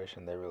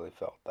situation, they really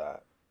felt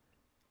that.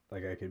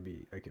 like I could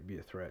be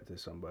a threat to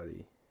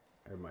somebody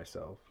or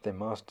myself. They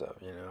must have,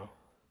 you know.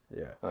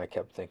 Yeah, And I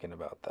kept thinking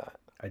about that.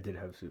 I did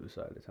have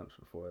suicide attempts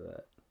before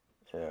that.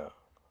 Yeah.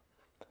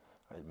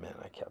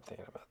 I kept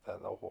thinking about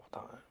that the whole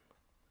time.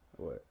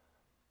 What?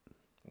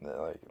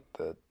 Like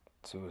the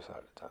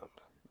suicide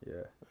attempt.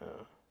 Yeah,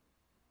 Yeah.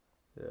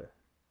 yeah,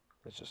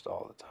 It's just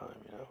all the time,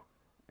 you know.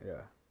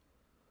 yeah.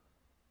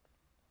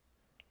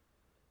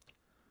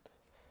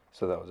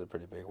 So that was a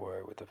pretty big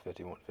worry with the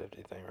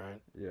 5150 thing,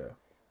 right? Yeah.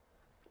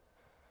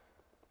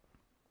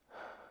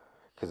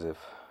 Because if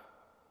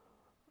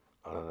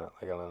I don't know,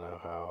 like I don't know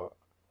how.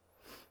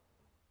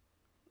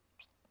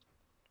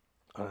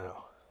 I don't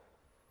know.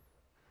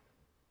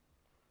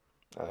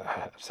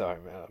 Sorry,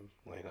 man. I'm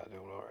like not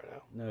doing well right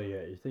now. No,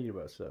 yeah, you're thinking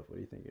about stuff. What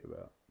are you thinking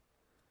about?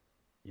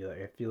 You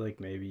like I feel like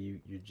maybe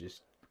you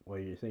just while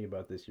you're thinking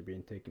about this, you're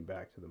being taken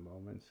back to the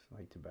moments,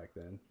 like to back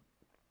then,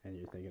 and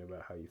you're thinking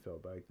about how you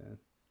felt back then.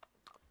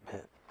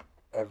 Man,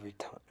 every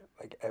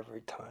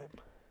time,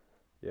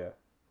 Yeah.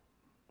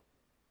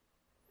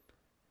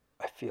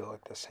 I feel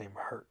like the same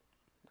hurt,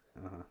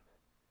 Uh huh.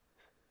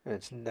 and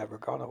it's never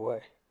gone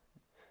away.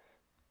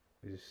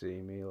 You just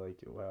seeing me like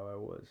how I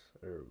was,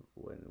 or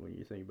when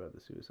you think about the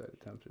suicide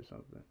attempts or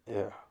something.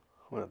 Yeah,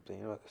 when I'm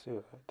thinking about the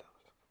suicide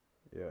attempts.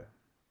 Yeah.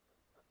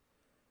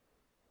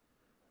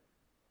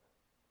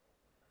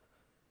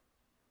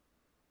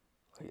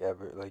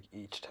 Like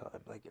each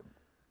time, I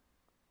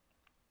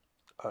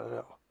don't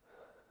know.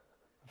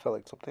 I felt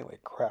like something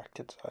like cracked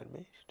inside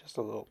me, just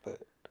a little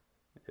bit,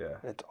 Yeah.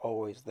 and it's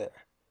always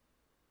there.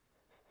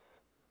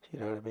 You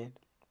know what I mean?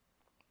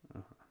 Uh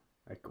huh.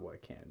 I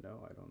can't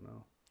know. I don't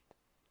know.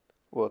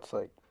 Well, it's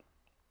like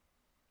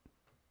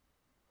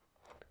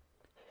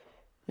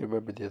you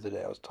remember the other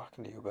day I was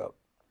talking to you about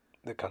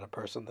the kind of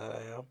person that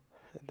I am,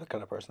 and the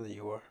kind of person that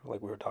you are.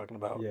 Like we were talking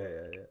about. Yeah,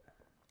 yeah, yeah.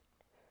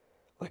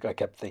 Like I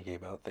kept thinking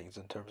about things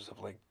in terms of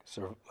like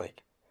sort of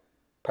like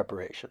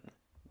preparation.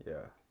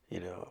 Yeah. You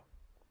know,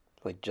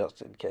 like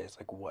just in case.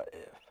 Like what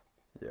if?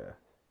 Yeah.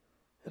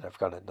 And I've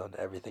kind of done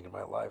everything in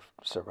my life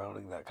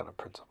surrounding that kind of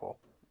principle.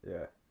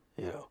 Yeah.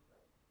 You know.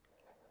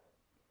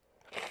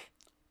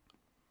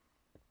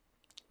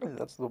 And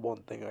that's the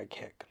one thing I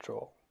can't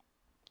control.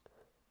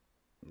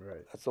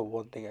 Right. That's the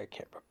one thing I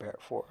can't prepare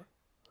for.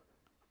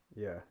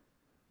 Yeah.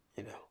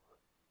 You know,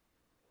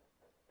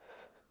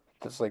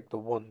 that's like the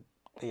one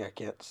thing I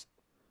can't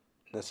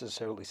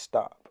necessarily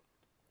stop.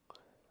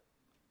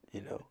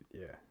 You know.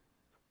 Yeah.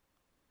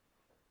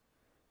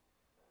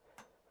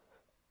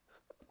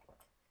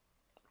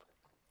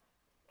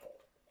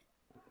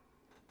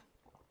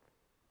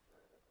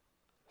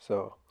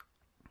 So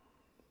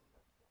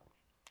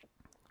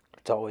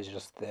it's always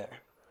just there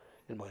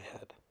in my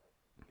head.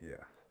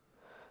 Yeah.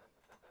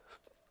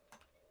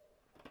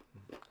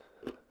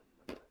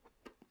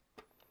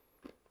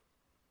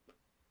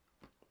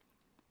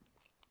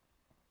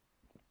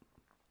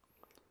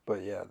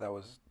 But yeah, that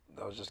was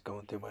just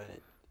going through my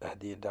head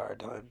the entire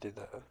time through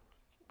the.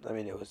 I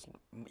mean, it was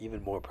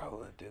even more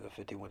prevalent through the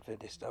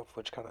 5150 stuff,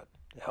 which kind of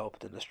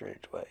helped in a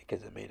strange way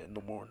because it made it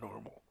more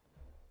normal,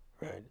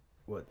 right?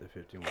 What, the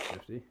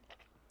 5150?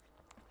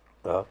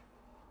 Uh,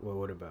 Well,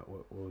 what about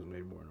what was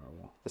made more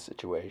normal? the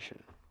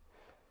situation.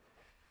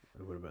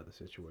 What about the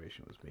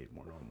situation was made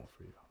more normal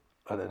for you?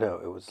 I don't know.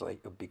 It was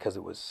like because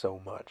it was so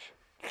much.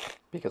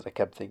 Because I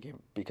kept thinking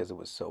because it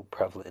was so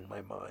prevalent in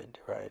my mind,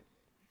 right?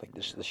 Like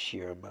this the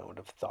sheer amount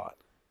of thought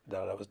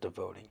that I was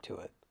devoting to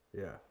it.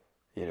 Yeah.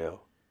 You know,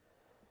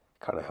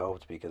 kind of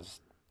helped because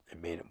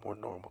it made it more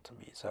normal to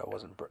me. So I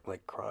wasn't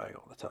like crying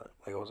all the time.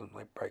 Like I wasn't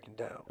like breaking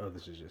down. Oh,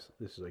 this is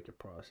like a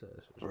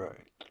process. Or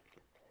Right.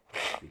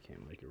 it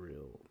became like a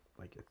real,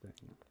 like a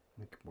thing,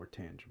 like more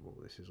tangible.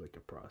 This is like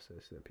a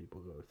process that people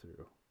go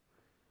through,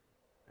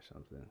 or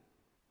something.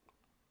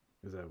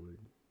 Is that what?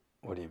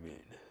 What do you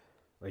mean?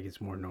 Like it's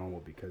more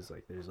normal because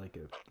like there's like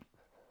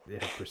they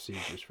have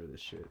procedures for this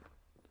shit,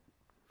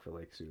 for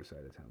like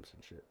suicide attempts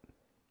and shit.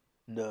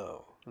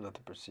 No, not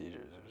the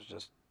procedures. It was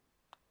just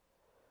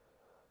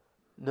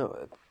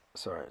no.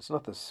 Sorry, it's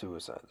not the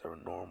suicides that were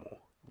normal.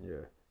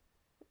 Yeah.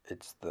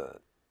 It's the.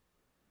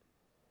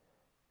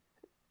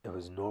 It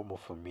was normal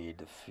for me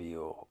to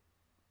feel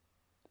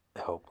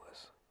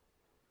helpless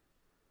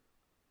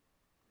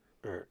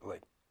or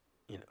like,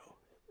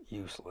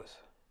 useless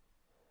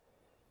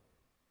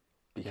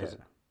because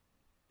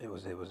Yeah. it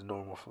was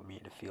normal for me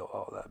to feel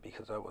all that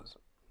because there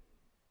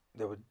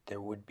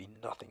would be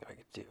nothing I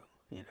could do,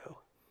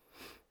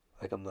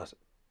 like unless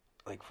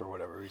like for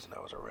whatever reason I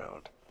was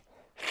around,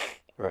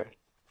 right?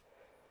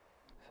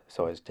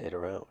 So I stayed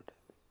around,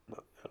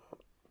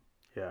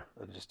 Yeah.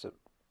 and just to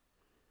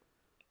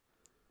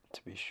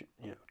be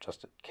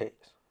just in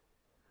case,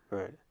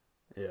 right?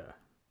 Yeah.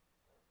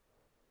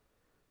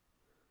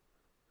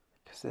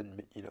 Because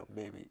then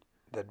maybe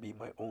that'd be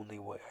my only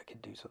way I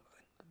could do something.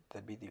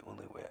 That'd be the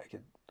only way I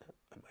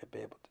might be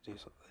able to do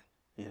something,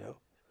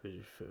 Because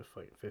you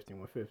fight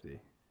 5150.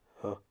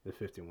 Huh? The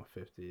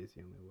 5150 is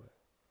the only way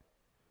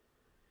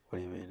What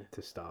do you mean?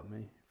 to stop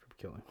me from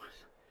killing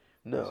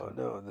myself.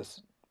 No.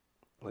 This,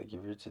 like,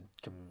 if you're to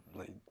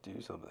like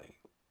do something,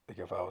 like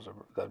if I was,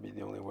 that'd be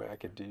the only way I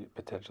could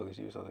potentially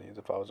do something is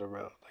if I was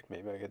around. Like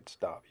maybe I could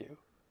stop you.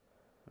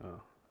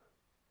 Oh.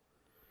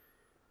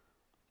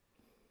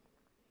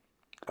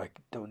 I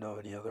don't know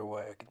any other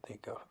way I can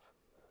think of.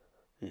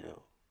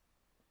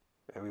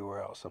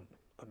 Everywhere else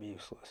I'm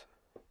useless.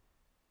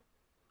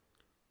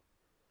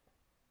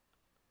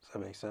 Does that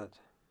make sense?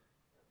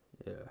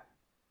 Yeah.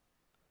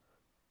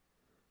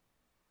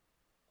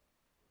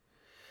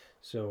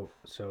 So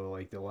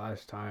like the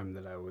last time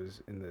that I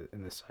was in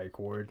the psych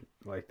ward,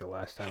 like the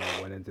last time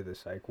I went into the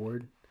psych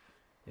ward,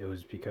 it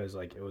was because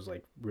like it was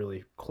like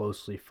really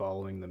closely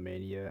following the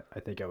mania. I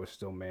think I was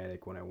still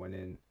manic when I went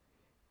in,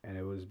 and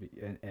it was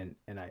and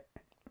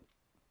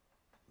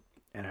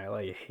I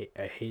like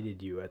I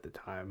hated you at the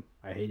time.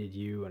 I hated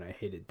you and I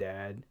hated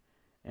Dad,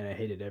 and I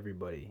hated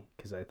everybody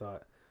because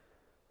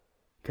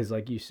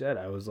like you said,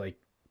 I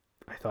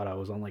thought I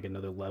was on like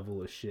another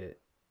level of shit,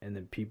 and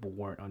then people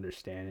weren't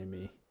understanding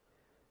me,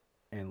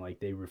 and like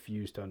they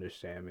refused to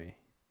understand me,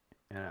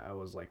 and I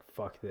was like,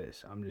 fuck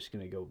this, I'm just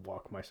gonna go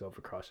walk myself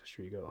across the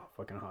street, go to a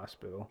fucking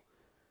hospital,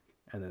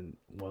 and then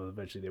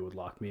eventually they would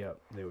lock me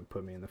up, they would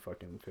put me in the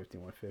fucking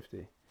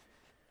 5150,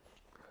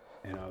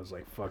 and I was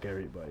like, fuck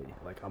everybody,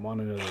 like I'm on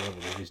another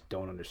level, they just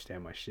don't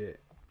understand my shit,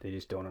 they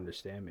just don't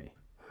understand me,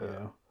 you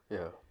know?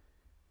 Yeah.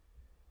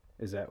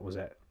 Is that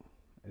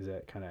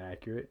kind of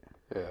accurate?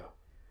 Yeah.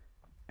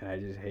 And I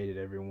just hated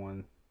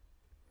everyone,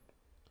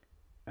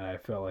 and I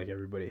felt like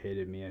everybody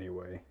hated me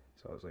anyway,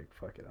 so I was like,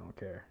 fuck it, I don't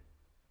care.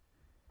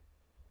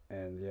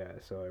 And yeah,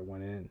 so I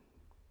went in.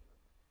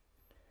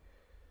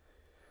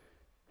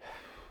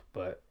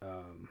 But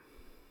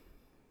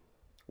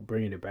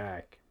bringing it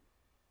back,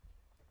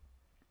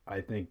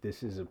 I think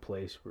this is a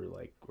place where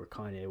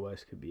Kanye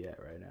West could be at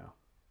right now.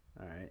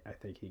 All right, I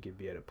think he could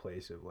be at a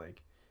place of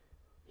like,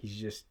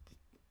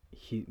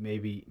 he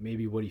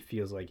maybe what he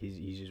feels like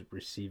he's just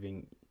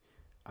receiving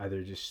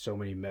either just so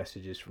many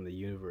messages from the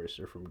universe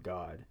or from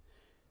God,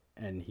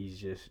 and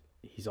he's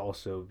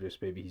also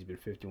just, maybe he's been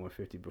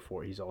 5150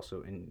 before, he's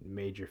also in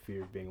major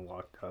fear of being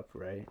locked up,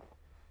 right?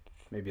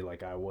 Maybe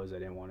like I was. I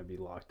didn't want to be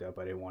locked up.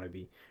 I didn't want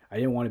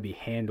to be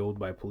handled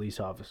by police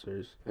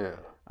officers. Yeah.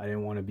 I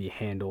didn't want to be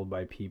handled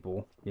by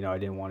people. I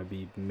didn't want to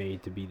be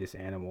made to be this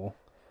animal,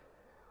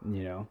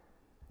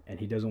 and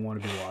he doesn't want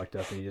to be locked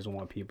up, and he doesn't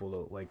want people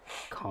to like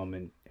come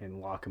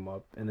and lock him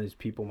up, and those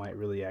people might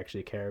really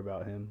actually care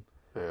about him,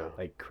 Yeah.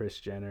 like Kris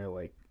Jenner,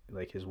 like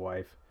his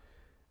wife.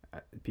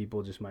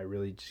 People just might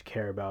really just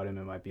care about him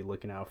and might be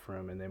looking out for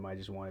him, and they might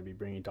just want to be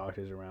bringing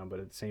doctors around.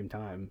 But at the same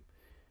time,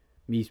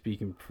 me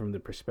speaking from the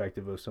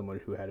perspective of someone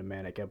who had a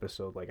manic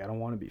episode, like I don't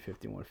want to be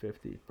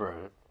 5150.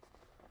 Right.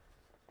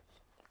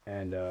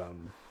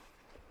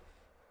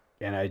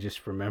 And I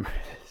just remember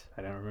this.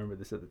 I don't remember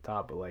this at the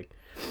top, but like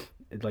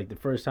the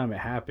first time it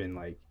happened,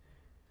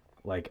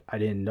 like I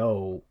didn't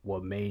know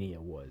what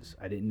mania was.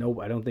 I didn't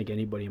know. I don't think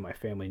anybody in my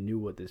family knew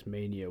what this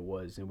mania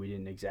was, and we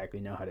didn't exactly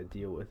know how to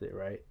deal with it,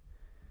 right?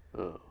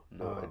 Oh,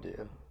 no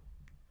idea.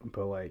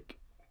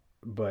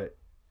 But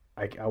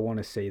I want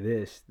to say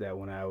this, that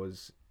when I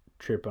was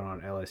tripping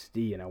on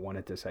LSD and I went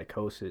into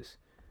psychosis,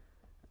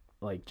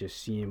 like just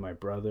seeing my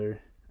brother,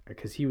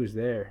 because he was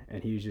there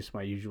and he was just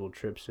my usual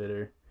trip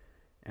sitter,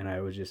 and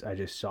I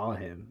just saw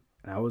him,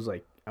 and I was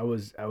like, I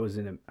was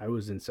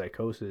in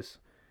psychosis.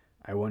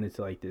 I went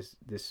into like this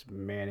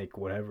manic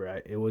whatever.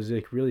 It was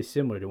like really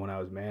similar to when I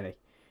was manic,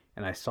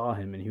 and I saw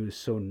him, and he was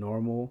so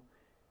normal,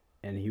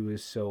 and he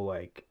was so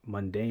like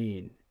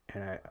mundane,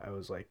 and I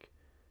was like,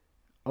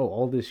 oh,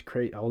 all this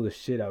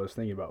shit I was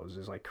thinking about was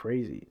just like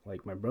crazy.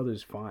 Like my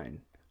brother's fine.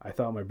 I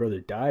thought my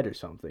brother died or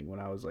something when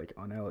I was like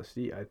on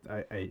LSD.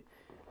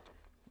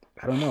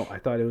 I don't know. I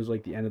thought it was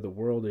like the end of the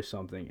world or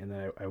something, and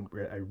then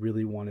I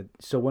really wanted.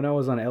 So when I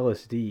was on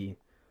LSD,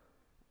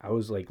 I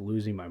was like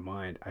losing my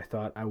mind. I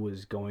thought I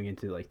was going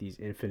into like these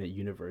infinite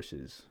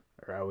universes,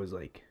 or I was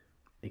like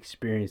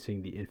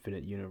experiencing the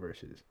infinite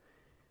universes,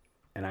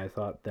 and I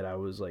thought that I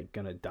was like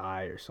gonna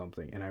die or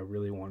something, and I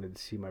really wanted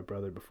to see my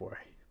brother before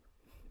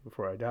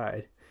I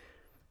died.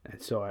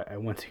 And so I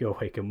went to go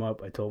wake him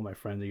up. I told my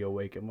friend to go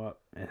wake him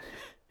up,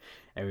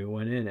 and we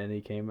went in, and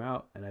he came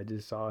out, and I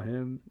just saw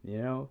him,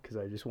 because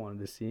I just wanted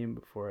to see him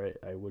before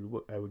I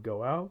would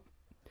go out.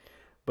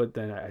 But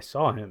then I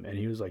saw him, and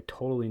he was like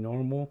totally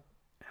normal,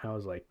 and I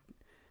was like,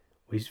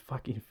 well,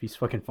 he's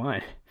fucking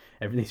fine.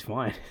 Everything's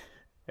fine.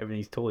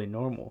 Everything's totally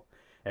normal.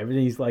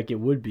 Everything's like it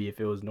would be if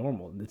it was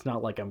normal. It's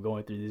not like I'm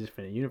going through these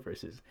infinite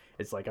universes.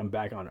 It's like I'm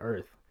back on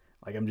Earth.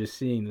 Like I'm just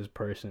seeing this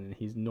person, and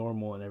he's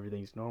normal, and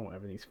everything's normal.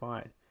 Everything's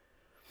fine.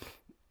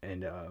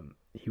 And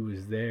he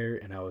was there,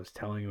 and I was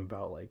telling him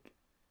about like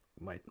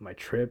my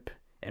trip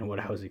and what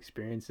I was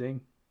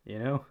experiencing,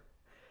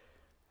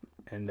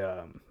 and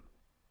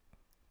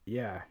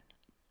yeah.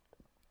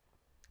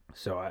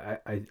 So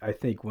I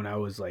think when I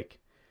was like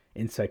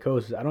in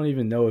psychosis, I don't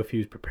even know if he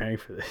was preparing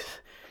for this,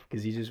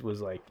 because he just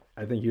was like,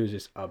 I think he was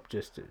just up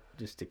just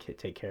to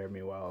take care of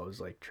me while I was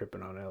like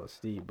tripping on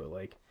LSD. But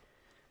like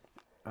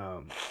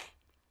I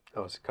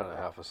was kind of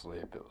half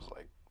asleep. It was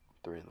like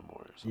 3 in the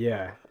morning.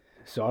 Yeah. Like,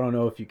 so I don't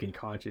know if you can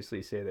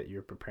consciously say that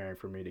you're preparing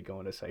for me to go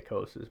into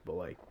psychosis, but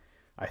like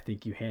I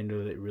think you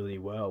handled it really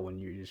well when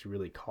you're just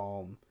really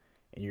calm,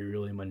 and you're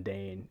really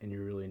mundane, and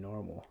you're really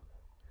normal.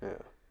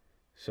 Yeah.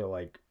 So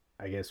like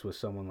I guess with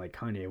someone like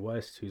Kanye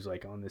West, who's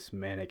like on this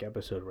manic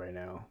episode right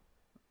now,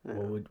 yeah,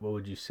 what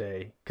would you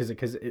say?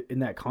 Because in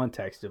that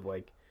context of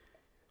like,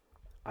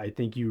 I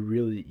think you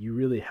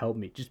really helped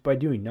me just by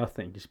doing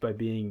nothing, just by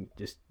being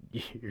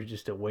you're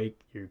just awake,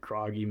 you're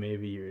groggy,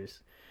 maybe you're just,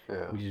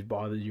 yeah, we just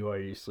bothered you while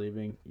you're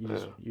sleeping.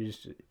 You're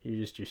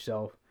just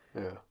yourself.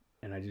 Yeah.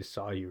 And I just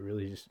saw you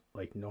really just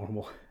like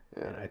normal.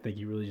 Yeah. And I think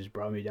you really just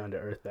brought me down to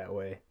earth that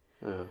way.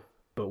 Yeah.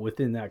 But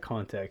within that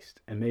context,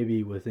 and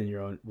maybe with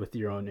your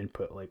own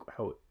input, like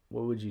what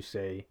would you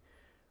say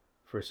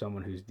for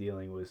someone who's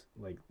dealing with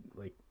like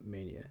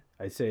mania?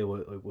 I'd say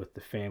with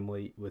the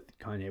family, with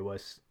Kanye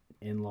West's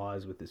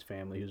in-laws, with his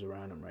family who's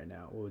around him right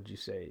now. What would you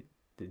say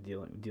to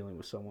dealing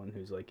with someone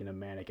who's like in a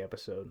manic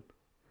episode?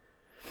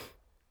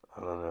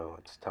 I don't know.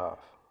 It's tough.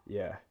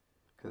 Yeah.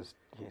 Because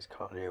he's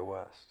Kanye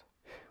West.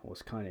 Well,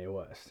 it's Kanye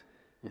West.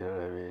 You know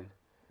what I mean?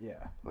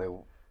 Yeah. Like,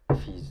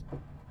 if he's...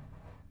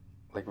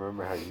 Like,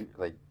 remember how you...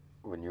 Like,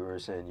 when you were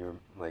saying you were...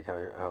 Like,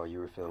 how you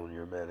were feeling when you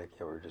were manic,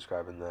 you were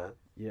describing that?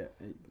 Yeah.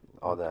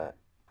 All that...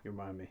 You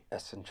remind me.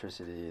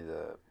 Eccentricity,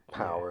 the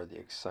power, the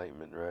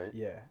excitement, right?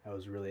 Yeah. I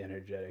was really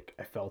energetic.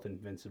 I felt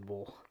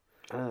invincible.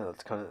 I don't know.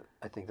 It's kind of...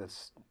 I think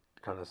that's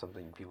kind of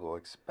something people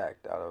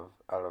expect out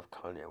of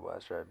Kanye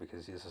West, right?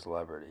 Because he's a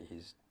celebrity.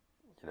 He's...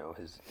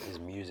 his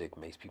music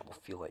makes people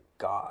feel like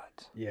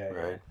gods. Yeah.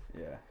 Right?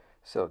 Yeah.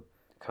 So it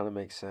kind of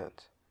makes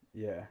sense.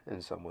 Yeah.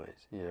 In some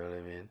ways. You know what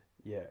I mean?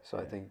 Yeah. So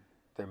I think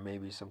there may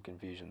be some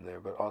confusion there.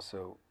 But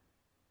also,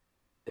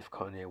 if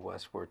Kanye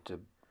West were to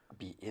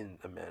be in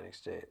a manic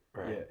state,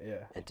 right?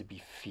 Yeah. And to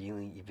be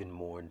feeling even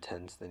more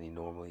intense than he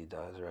normally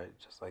does, right?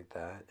 Just like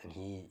that. And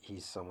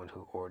he's someone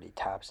who already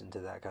taps into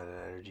that kind of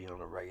energy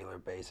on a regular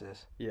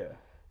basis. Yeah.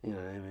 You know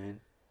what I mean?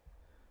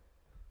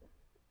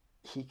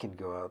 He can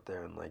go out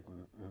there and like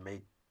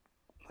make,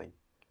 like,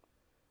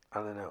 I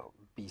don't know,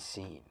 be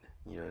seen.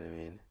 You know what I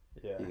mean?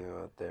 Yeah. You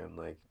go out there and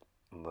like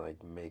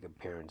make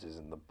appearances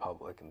in the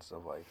public and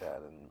stuff like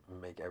that,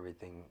 and make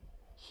everything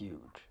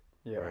huge.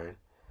 Yeah. Right.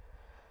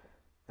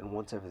 And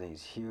once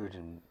everything's huge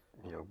and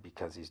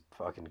because he's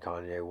fucking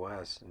Kanye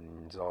West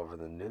and he's all over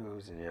the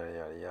news and yada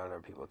yada yada.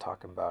 People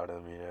talking about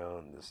him,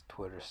 and this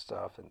Twitter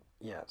stuff, and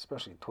yeah,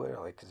 especially Twitter,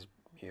 like, cause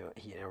he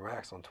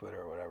interacts on Twitter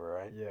or whatever,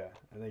 right? Yeah,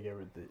 I think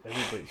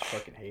everybody's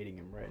fucking hating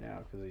him right now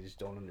because they just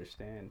don't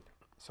understand.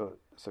 So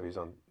he's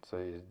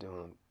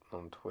doing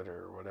on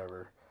Twitter or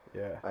whatever.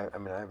 Yeah. I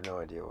mean, I have no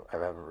idea. I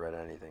haven't read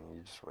anything.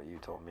 Just what you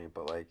told me,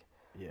 but like,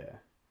 yeah,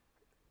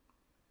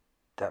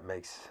 that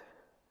makes,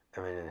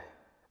 I mean,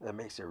 that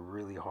makes it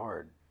really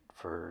hard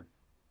for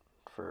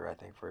I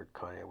think for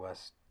Kanye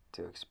West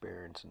to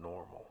experience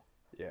normal.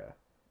 Yeah.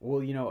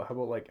 Well, how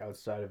about like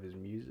outside of his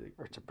music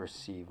or to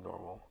perceive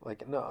normal.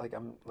 Like no,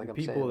 I'm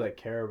people saying, that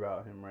care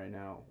about him right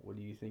now? What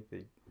do you think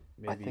they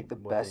maybe I think the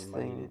what best they might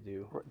thing need to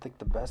do? I think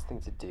the best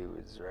thing to do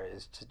is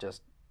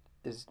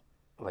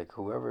like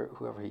whoever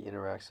he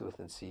interacts with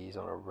and sees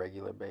on a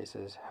regular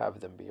basis, have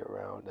them be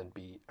around and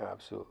be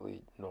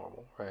absolutely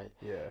normal, right?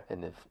 Yeah.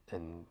 And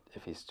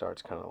if he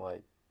starts kind of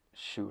like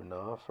shooting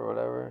off or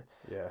whatever,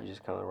 Yeah. you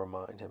just kind of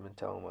remind him and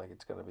tell him like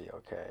it's gonna be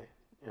okay.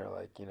 You're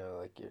like,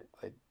 like you're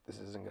like, this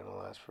isn't gonna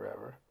last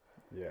forever.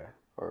 Yeah.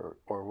 Or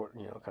what,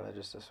 kind of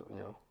just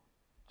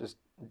just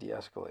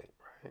de-escalate,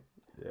 right?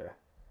 Yeah.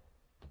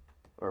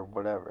 Or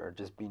whatever, or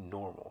just be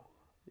normal,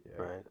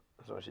 Yeah. right?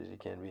 As much as you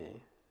can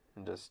be,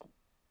 and just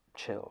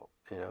chill,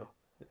 Yeah.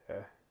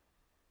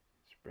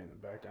 Just bring them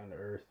back down to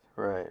earth.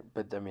 Right,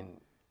 but I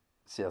mean,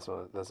 see, that's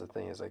the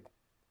thing is like,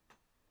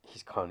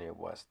 he's Kanye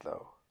West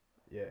though.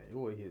 Yeah,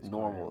 well, he is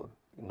normal.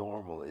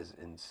 Normal is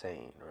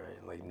insane,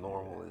 right? Like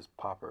normal is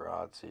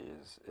paparazzi,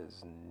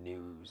 is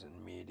news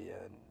and media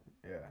and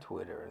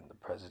Twitter and the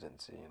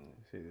presidency and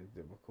see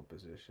the difficult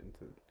position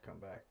to come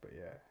back, but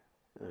yeah.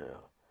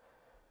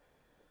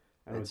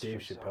 I know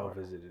Dave Chappelle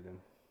visited him.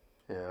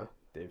 Yeah.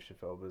 Dave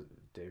Chappelle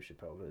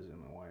visited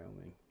him in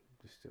Wyoming,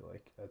 just to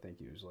I think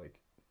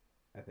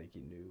he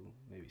knew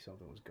maybe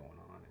something was going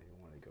on and he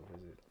wanted to go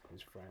visit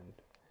his friend.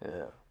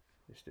 Yeah.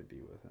 Just to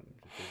be with him,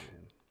 to visit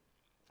him.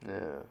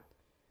 Yeah.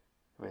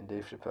 I mean,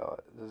 Dave Chappelle,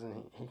 doesn't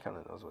he? He kind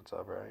of knows what's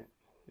up, right?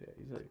 Yeah,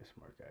 he's like a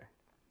smart guy.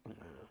 Yeah.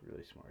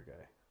 Really smart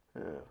guy.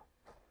 Yeah.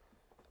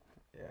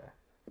 Yeah.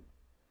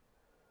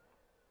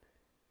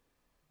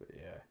 But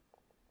yeah.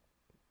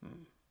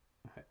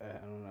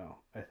 I don't know.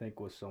 I think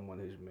with someone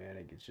who's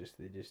manic, it's just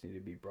they just need to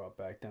be brought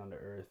back down to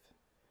earth,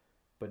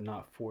 but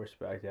not forced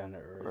back down to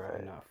earth, right.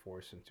 And not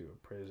forced into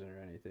a prison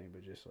or anything,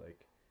 but just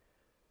like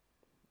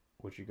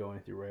what you're going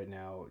through right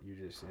now,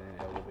 you're just in an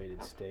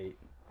elevated state.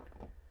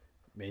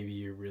 Maybe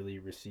you're really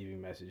receiving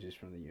messages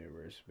from the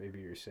universe. Maybe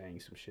you're saying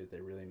some shit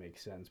that really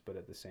makes sense, but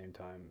at the same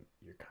time,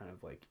 you're kind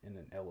of like in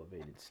an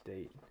elevated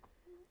state,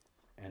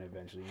 and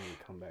eventually you need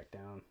to come back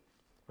down.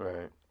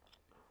 Right.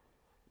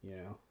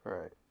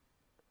 Right.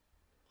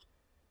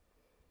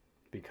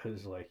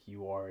 Because like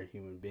you are a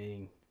human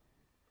being.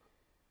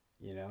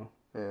 Yeah.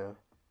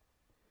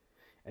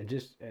 And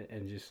just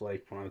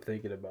like when I'm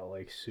thinking about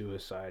like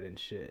suicide and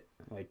shit,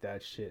 like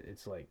that shit,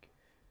 it's like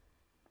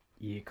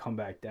you come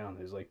back down.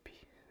 There's like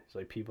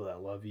people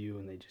that love you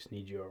and they just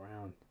need you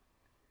around.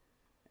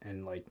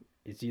 And like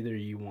it's either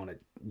you want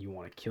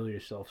to kill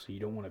yourself so you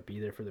don't want to be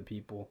there for the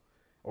people,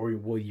 or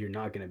well, you're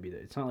not gonna be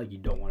there. It's not like you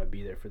don't want to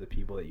be there for the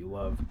people that you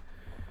love,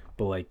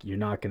 but like you're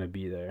not gonna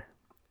be there.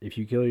 If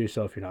you kill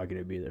yourself, you're not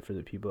gonna be there for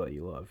the people that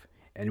you love.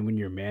 And when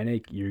you're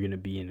manic, you're gonna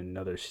be in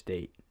another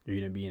state. You're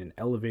gonna be in an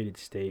elevated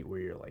state where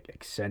you're like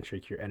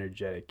eccentric, you're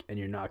energetic, and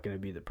you're not gonna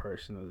be the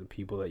person that the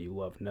people that you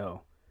love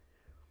know.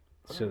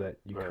 So that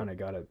you kind of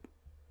gotta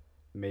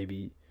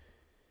maybe.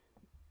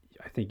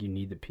 I think you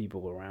need the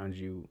people around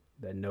you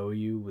that know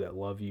you, that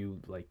love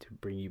you, like to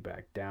bring you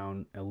back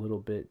down a little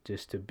bit,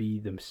 just to be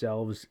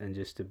themselves and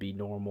just to be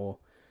normal,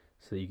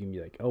 so you can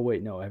be like, oh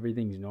wait, no,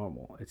 everything's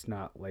normal. It's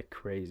not like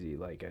crazy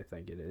like I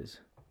think it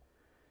is.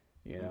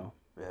 Yeah.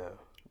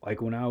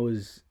 Like when I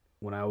was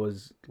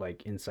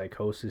like in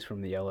psychosis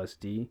from the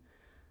LSD,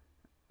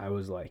 I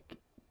was like,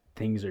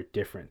 things are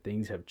different.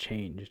 Things have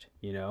changed.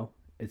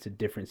 It's a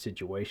different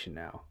situation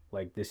now.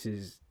 Like this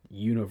is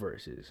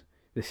universes.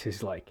 This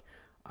is like.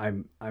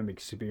 I'm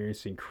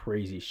experiencing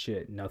crazy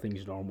shit.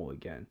 Nothing's normal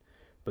again.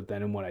 But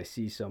then when I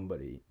see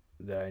somebody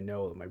that I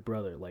know, my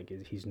brother, like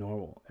he's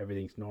normal,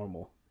 everything's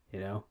normal,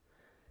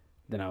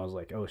 then I was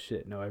like, oh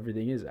shit, no,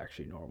 everything is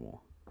actually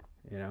normal,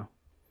 Yeah.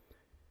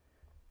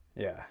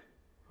 Yeah,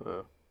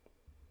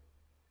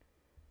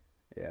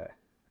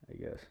 I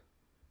guess.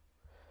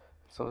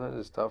 Sometimes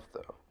it's tough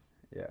though.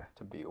 Yeah.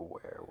 To be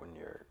aware when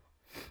you're,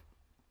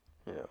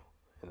 in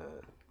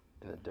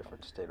a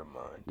different state of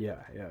mind.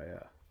 Yeah.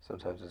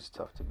 Sometimes it's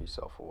tough to be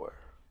self-aware.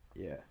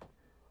 Yeah.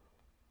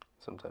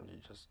 Sometimes you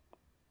just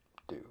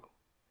do.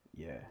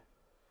 Yeah.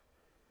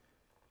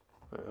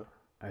 Yeah.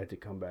 I had to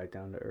come back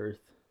down to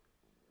earth.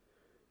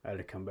 And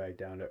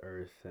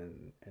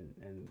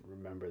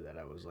remember that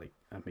I was like,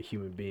 I'm a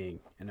human being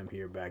and I'm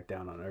here back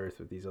down on earth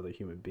with these other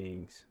human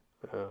beings.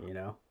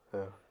 Yeah.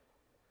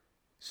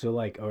 So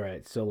like, all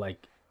right, so I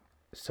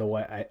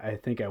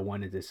think I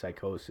went into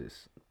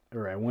psychosis,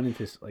 or I went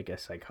into like a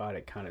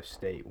psychotic kind of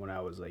state when I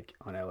was like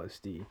on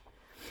LSD.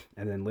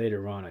 And then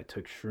later on, I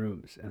took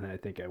shrooms, and then I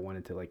think I went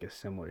into like a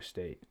similar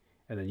state.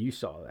 And then you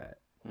saw that,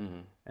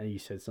 and you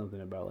said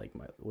something about like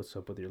what's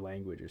up with your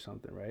language or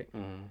something, right?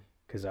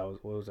 Because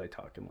what was I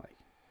talking like?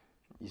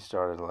 You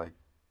started like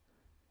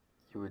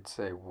you would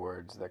say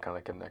words that kind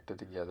of connected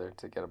together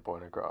to get a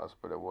point across,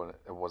 but it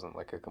wasn't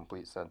like a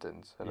complete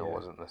sentence, and it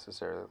wasn't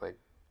necessarily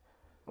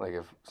like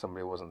if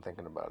somebody wasn't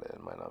thinking about it,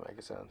 it might not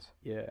make sense.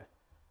 Yeah,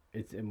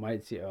 it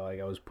might see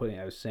like I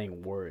was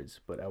saying words,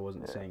 but I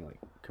wasn't saying like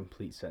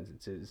complete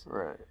sentences.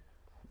 Right.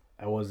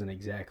 I wasn't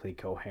exactly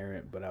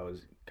coherent, but I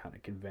was kind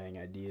of conveying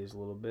ideas a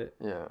little bit.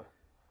 Yeah.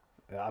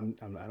 I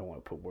don't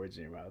want to put words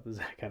in your mouth. Is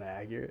that kind of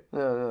accurate?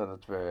 No,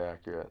 that's very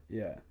accurate.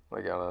 Yeah.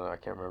 Like, I don't know, I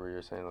can't remember you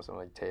were saying something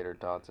like tater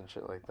tots and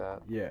shit like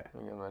that. Yeah. I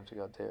think I mentioned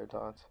got tater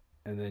tots.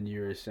 And then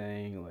you were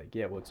saying like,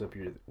 yeah, what's up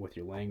with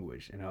your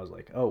language? And I was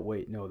like, oh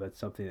wait, no, that's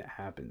something that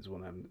happens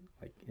when I'm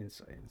like in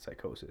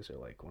psychosis or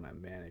like when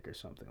I'm manic or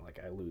something. Like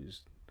I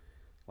lose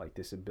like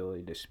this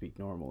ability to speak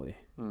normally.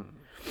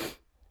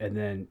 And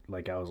then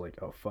like I was like,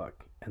 oh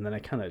fuck. And then I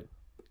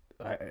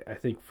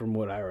think from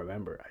what I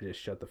remember, I just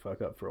shut the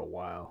fuck up for a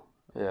while.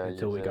 Yeah.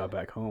 Until we got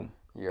back home.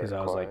 Because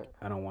I was like,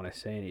 I don't want to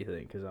say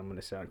anything because I'm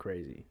gonna sound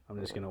crazy. I'm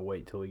just gonna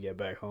wait till we get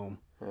back home.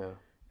 Yeah.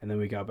 And then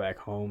we got back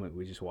home and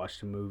we just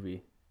watched a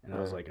movie. And I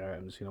was like, all right,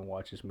 I'm just going to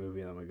watch this movie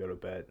and I'm going to go to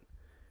bed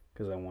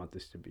because I want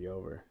this to be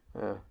over.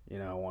 Yeah. You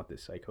know, I want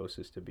this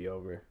psychosis to be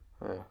over.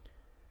 Yeah.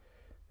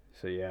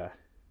 So, yeah,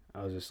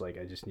 I was just like,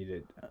 I just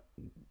needed,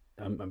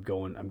 I'm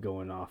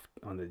going off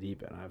on the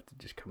deep end. I have to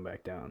just come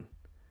back down.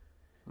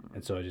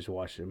 And so I just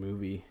watched a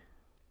movie,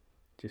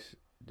 I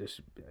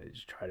just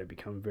try to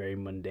become very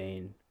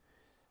mundane,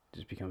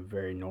 just become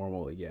very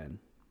normal again.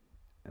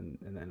 And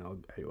then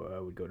I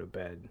would go to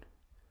bed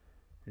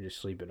and just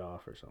sleep it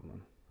off or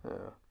something.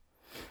 Yeah.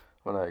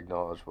 When I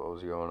acknowledged what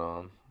was going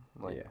on,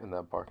 like in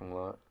that parking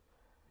lot.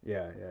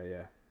 Yeah.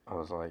 I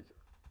was like,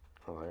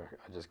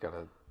 I just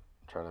gotta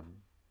try to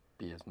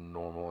be as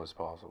normal as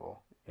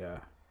possible. Yeah.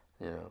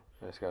 You know,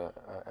 I just gotta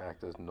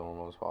act as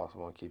normal as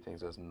possible and keep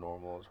things as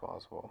normal as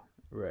possible.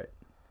 Right.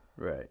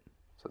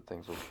 So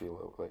things will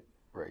feel like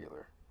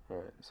regular,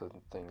 right? So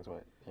things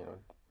might,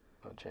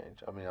 not change.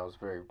 I mean, I was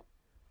very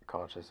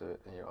conscious of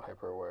it,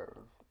 hyper aware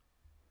of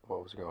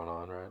what was going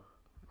on, right?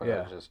 But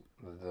I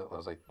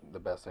was like, the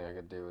best thing I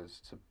could do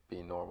is to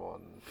be normal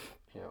and,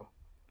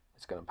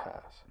 it's going to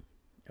pass.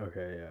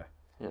 Okay, yeah.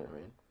 You know what I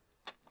mean?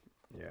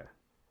 Yeah.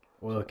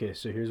 Well, okay,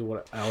 so here's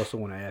what I also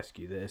want to ask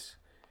you this.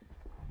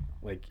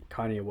 Like,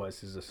 Kanye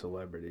West is a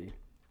celebrity.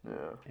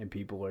 Yeah. And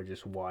people are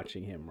just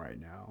watching him right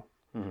now.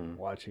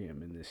 Watching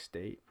him in this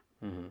state.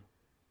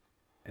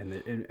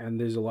 And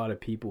there's a lot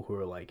of people who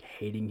are, like,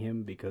 hating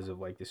him because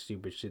of, like, the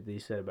stupid shit that he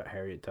said about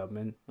Harriet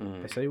Tubman.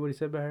 I tell you what he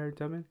said about Harriet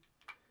Tubman?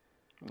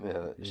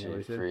 Yeah, she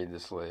freed the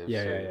slaves.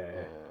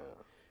 Yeah.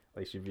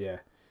 Like,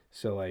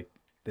 so, like,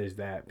 there's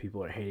that.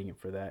 People are hating him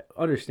for that.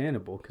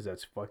 Understandable, because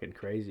that's fucking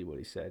crazy what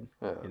he said,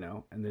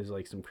 And there's,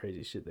 like, some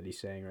crazy shit that he's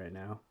saying right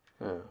now.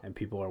 Yeah. And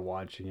people are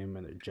watching him,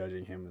 and they're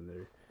judging him,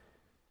 and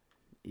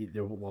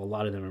a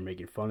lot of them are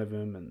making fun of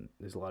him, and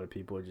there's a lot of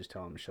people who are just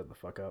telling him to shut the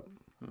fuck up.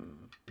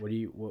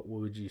 What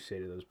would you say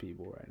to those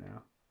people right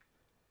now?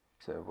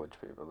 To which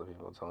people? The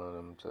people telling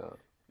him to...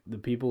 The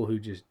people who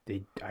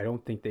I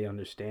don't think they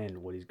understand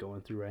what he's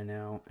going through right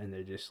now, and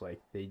they're just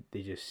like they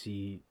just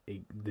see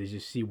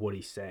what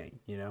he's saying.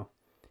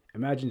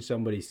 Imagine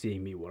somebody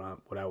seeing me what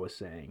I was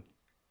saying,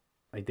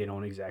 like they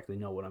don't exactly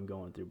know what I'm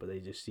going through, but they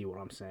just see what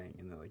I'm saying,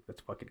 and they're like,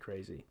 that's fucking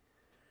crazy.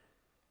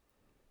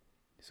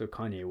 So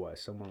Kanye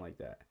West, someone like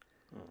that.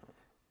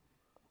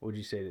 What would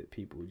you say to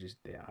people who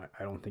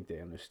I don't think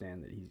they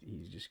understand that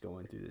he's just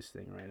going through this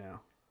thing right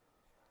now?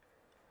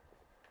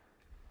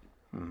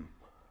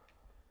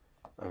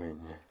 I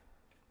mean,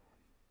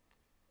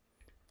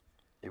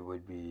 it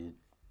would be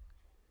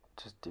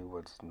just do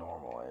what's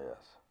normal, I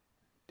guess.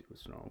 Do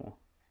what's normal.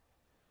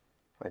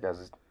 Like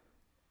as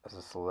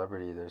a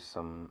celebrity, there's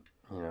some,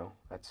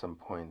 at some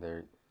point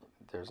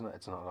there's not.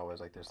 It's not always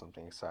like there's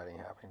something exciting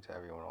happening to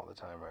everyone all the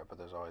time, right? But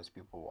there's always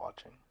people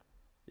watching.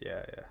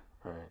 Yeah.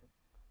 Right.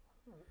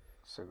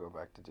 So go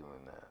back to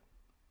doing that.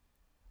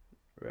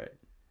 Right.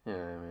 You know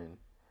what I mean?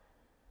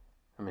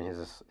 I mean,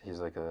 he's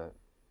like a.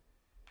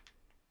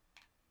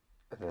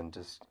 And then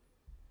just,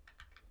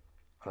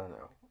 I don't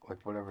know, like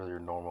whatever your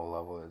normal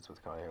level is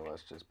with Kanye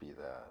West, just be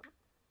that.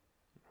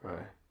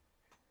 Right?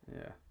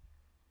 Yeah.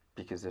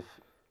 Because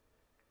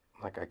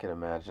I could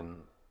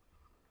imagine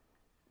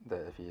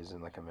that if he is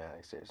in like a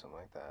manic state or something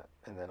like that,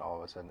 and then all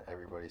of a sudden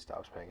everybody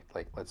stops paying,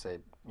 like let's say,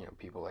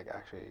 people like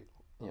actually,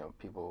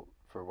 people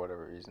for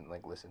whatever reason,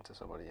 like listened to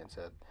somebody and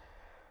said,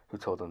 who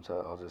told them to,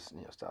 I'll just,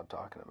 stop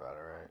talking about it,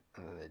 right?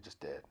 And then they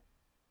just did,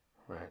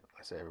 right?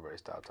 I say everybody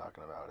stopped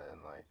talking about it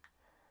and like,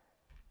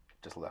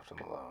 just left him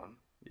alone.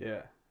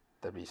 Yeah.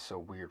 That'd be so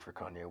weird for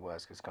Kanye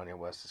West, because Kanye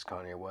West is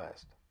Kanye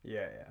West.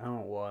 Yeah. I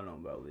don't know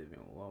about leaving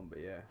him alone, but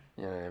yeah.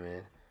 You know what I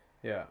mean?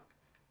 Yeah.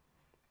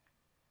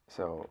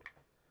 So,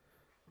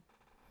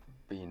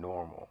 be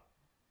normal.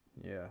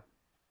 Yeah.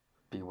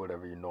 Be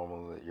whatever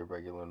your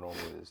regular normal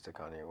is to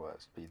Kanye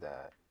West. Be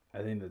that.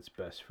 I think that's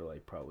best for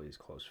like probably his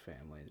close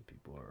family, the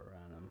people who are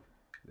around him,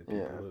 the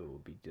people who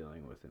will be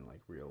dealing with in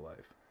like real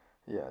life.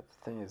 Yeah,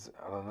 the thing is,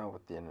 I don't know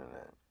with the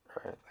internet,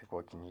 right? Like,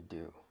 what can you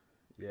do?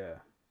 Yeah.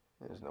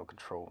 There's no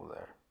control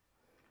there.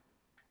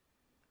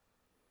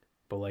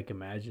 But like,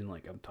 imagine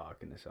like I'm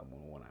talking to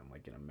someone when I'm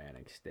like in a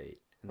manic state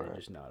and they're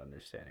just not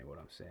understanding what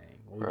I'm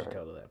saying. What would you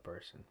tell to that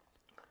person?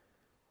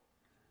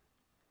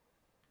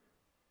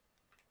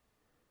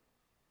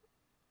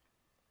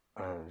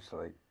 And it's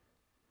like,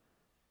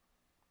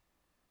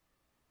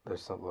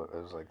 there's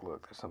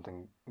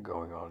something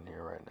going on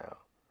here right now,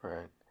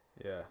 right?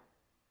 Yeah.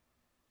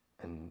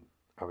 And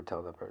I would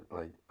tell that person,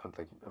 like,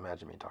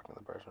 imagine me talking to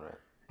the person, right?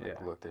 Like,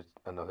 Yeah. look,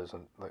 I know there's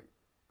some, like,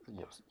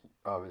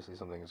 obviously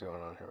something is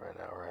going on here right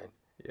now, right?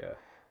 Yeah.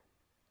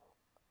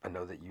 I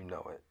know that you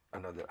know it. I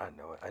know that I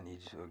know it. I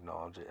need you to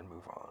acknowledge it and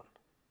move on.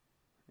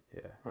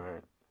 Yeah.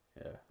 Right.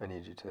 Yeah. I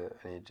need you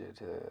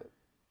to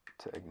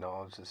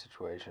acknowledge the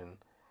situation,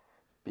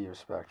 be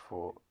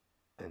respectful,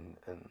 and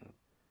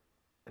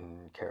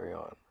carry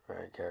on.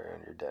 Right. Carry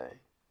on your day.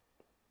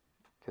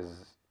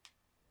 Because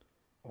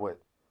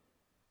what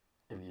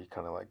if you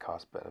kind of like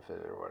cost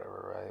benefit or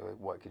whatever, right? Like,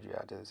 what could you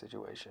add to the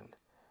situation?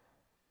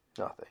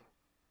 Nothing.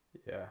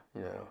 Yeah.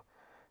 You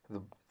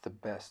know, the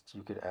best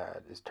you could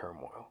add is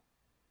turmoil.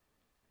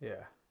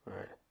 Yeah.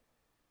 Right.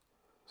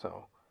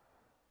 So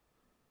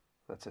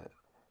that's it.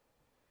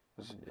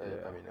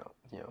 Yeah. I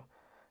mean,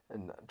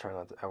 and try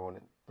not to. I want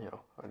to,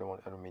 I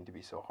don't mean to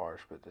be so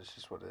harsh, but that's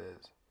just what it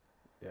is.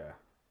 Yeah.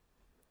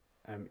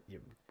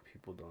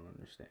 People don't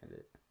understand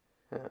it.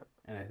 Yeah.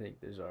 And I think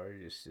there's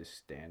already just this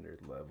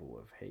standard level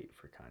of hate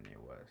for Kanye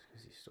West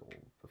because he stole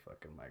the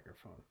fucking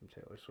microphone from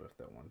Taylor Swift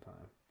that one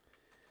time.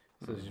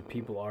 So there's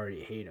people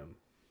already hate him.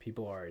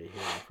 People already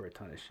hate him for a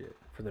ton of shit.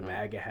 For the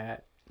MAGA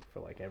hat, for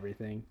like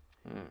everything,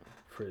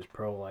 for his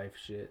pro-life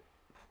shit,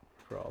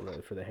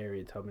 for the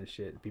Harriet Tubman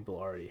shit. People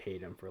already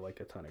hate him for like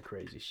a ton of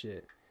crazy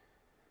shit.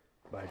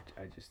 But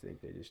I just think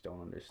they just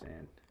don't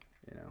understand,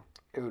 you know.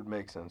 It would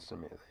make sense to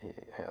me that he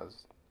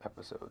has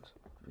episodes.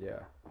 Yeah.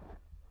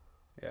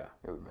 Yeah.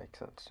 It would make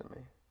sense to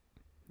me.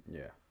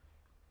 Yeah.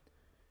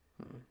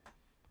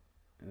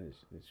 And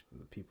there's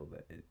the people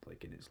that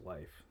like in his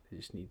life, they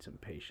just need some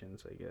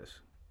patience, I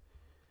guess,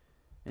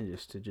 and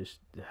just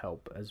to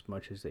help as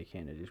much as they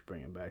can to just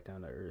bring him back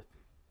down to earth,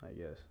 I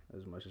guess,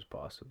 as much as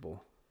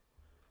possible.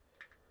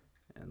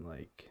 And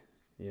like,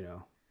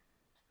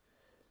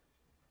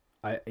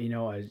 I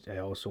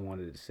also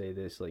wanted to say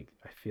this, like,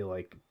 I feel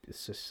like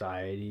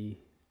society,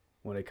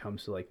 when it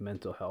comes to like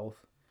mental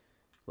health,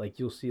 like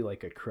you'll see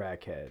like a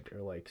crackhead or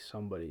like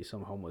some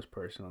homeless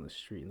person on the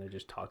street and they're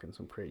just talking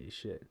some crazy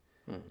shit.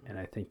 And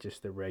I think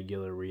just the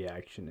regular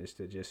reaction is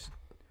to just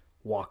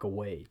walk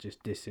away,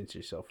 just distance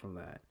yourself from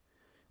that,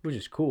 which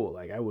is cool.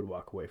 Like, I would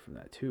walk away from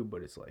that too,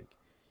 but it's like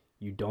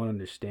you don't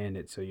understand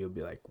it, so you'll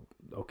be like,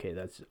 okay,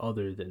 that's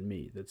other than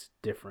me. That's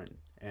different,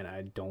 and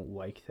I don't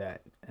like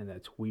that, and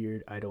that's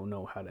weird. I don't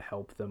know how to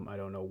help them. I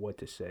don't know what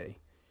to say.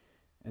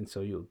 And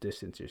so you'll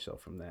distance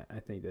yourself from that. I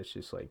think that's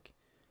just like,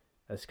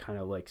 that's kind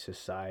of like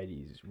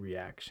society's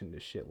reaction to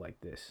shit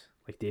like this.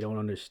 Like, they don't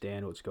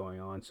understand what's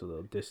going on, so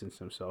they'll distance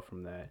themselves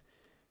from that,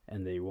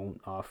 and they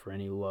won't offer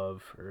any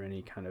love or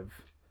any kind of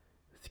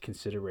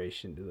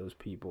consideration to those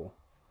people.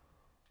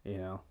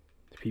 The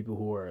people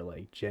who are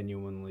like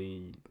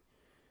genuinely,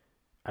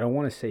 I don't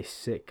want to say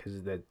sick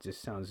because that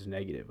just sounds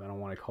negative. I don't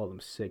want to call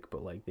them sick,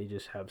 but like they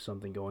just have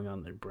something going on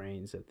in their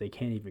brains that they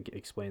can't even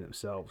explain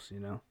themselves,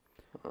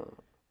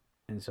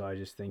 And so I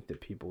just think that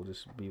people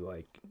just be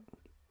like,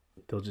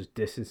 they'll just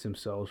distance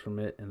themselves from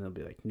it, and they'll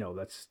be like, no,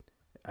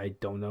 I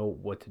don't know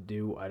what to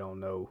do. I don't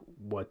know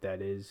what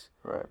that is.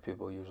 Right.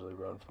 People usually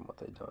run from what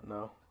they don't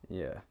know.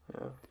 Yeah.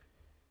 Yeah.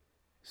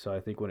 So I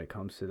think when it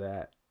comes to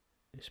that,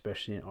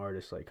 especially an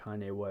artist like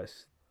Kanye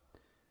West,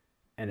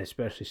 and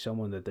especially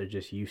someone that they're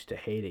just used to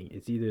hating,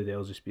 it's either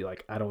they'll just be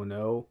like, I don't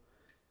know,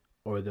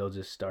 or they'll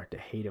just start to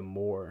hate him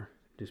more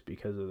just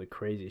because of the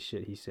crazy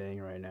shit he's saying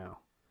right now.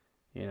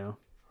 Yeah.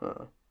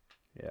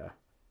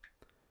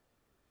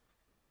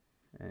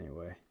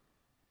 Anyway,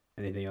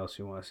 anything else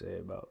you want to say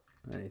about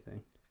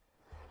anything?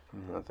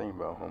 Nothing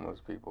about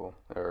homeless people.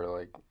 Or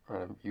like,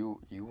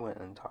 you went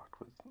and talked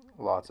with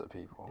lots of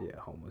people. Yeah,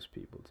 homeless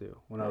people too.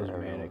 When I was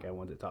manic, I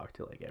wanted to talk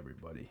to like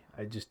everybody.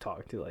 I just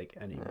talked to like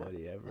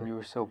anybody ever. And you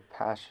were so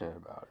passionate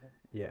about it.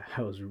 Yeah,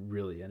 I was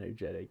really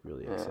energetic,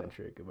 really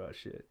eccentric about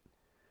shit.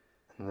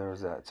 And there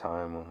was that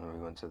time when we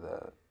went to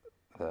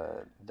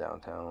the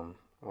downtown,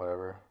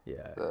 whatever.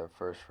 Yeah. The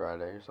first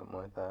Friday or something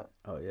like that.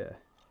 Oh yeah.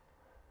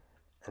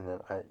 And then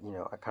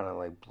I kind of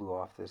like blew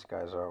off this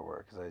guy's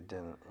artwork because I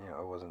didn't,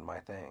 it wasn't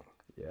my thing.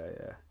 Yeah,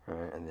 yeah.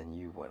 Right, and then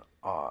you went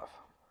off.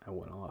 I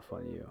went off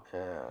on you.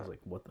 Yeah. I was like,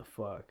 what the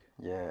fuck?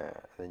 Yeah.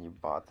 And then you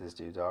bought this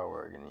dude's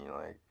artwork and you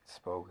like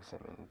spoke with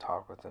him and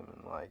talked with him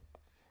and like,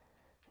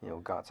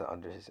 got to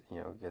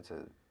get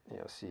to,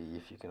 see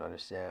if you can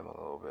understand him a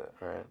little bit,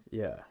 right?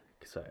 Yeah.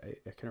 Because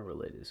I kind of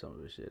related to some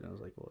of his shit, and I was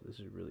like, well, this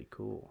is really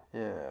cool.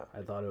 Yeah.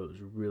 I thought it was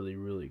really,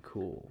 really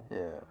cool.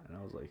 Yeah. And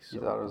I was like,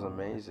 you thought it was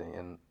amazing,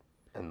 and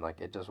and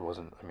like it just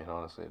wasn't. I mean,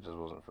 honestly, it just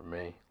wasn't for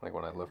me. Like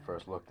when I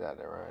first looked at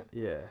it, right?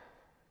 Yeah.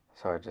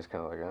 So I just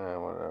kind of like,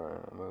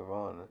 whatever, move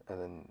on. And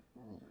then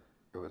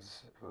it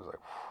was like,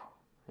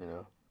 you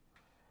know,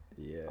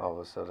 Yeah. all of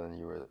a sudden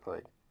you were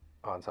like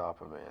on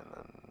top of me, and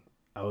then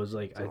I was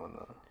like, doing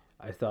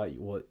I thought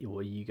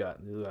you got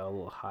a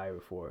little high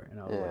before, and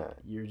I was like,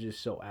 you're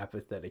just so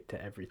apathetic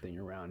to everything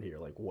around here.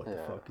 Like, what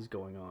the fuck is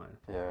going on?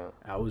 Yeah.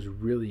 I was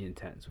really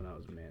intense when I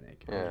was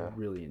manic. I was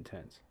really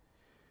intense.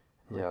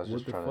 I was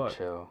just trying to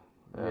chill.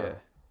 Yeah.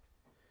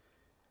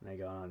 And I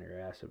got on your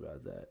ass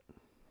about that.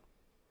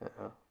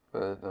 Yeah,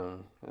 but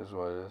it is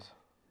what it is.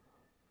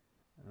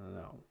 I don't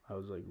know. I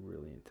was like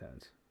really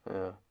intense.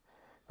 Yeah,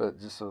 but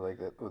just so like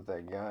that with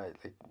that guy,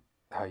 like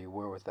how you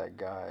were with that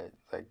guy,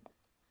 like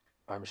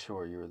I'm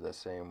sure you were the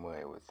same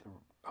way with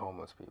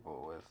homeless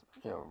people, with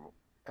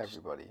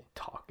everybody. Just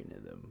talking to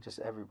them. Just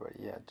everybody,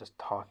 yeah, just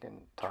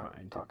talking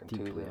Trying to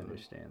deeply them.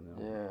 Understand them.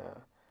 Yeah.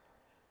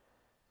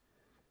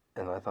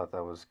 And I thought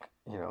that was,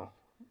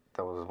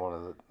 that was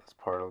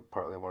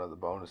partly one of the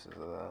bonuses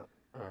of that,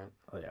 right?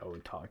 Oh yeah, I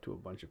would talk to a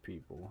bunch of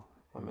people.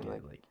 I mean,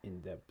 get like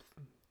in-depth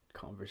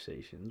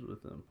conversations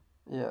with them.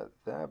 Yeah,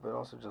 that, but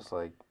also just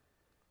like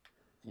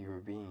you were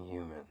being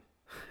human.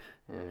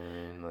 You know what I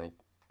mean? Like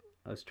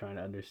I was trying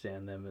to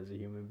understand them as a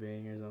human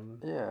being or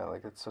something. Yeah,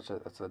 like it's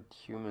a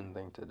human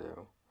thing to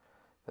do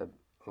that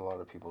a lot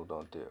of people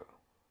don't do.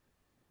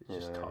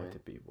 Just talk to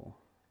people.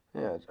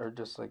 Yeah, or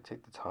just like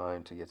take the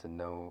time to get to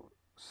know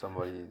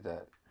somebody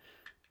that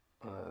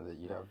that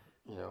you have,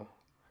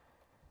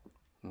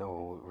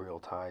 no real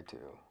tie to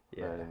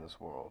right in this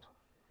world.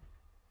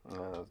 I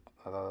thought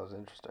that was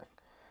interesting.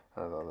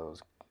 I thought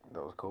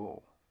that was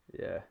cool.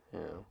 Yeah.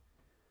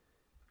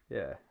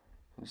 Yeah.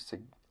 Just to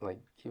like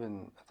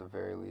even at the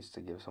very least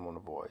to give someone a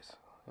voice.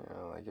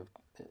 Like if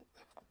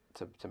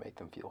to make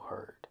them feel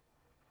heard.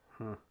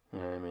 Huh. You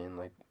know what I mean?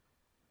 Like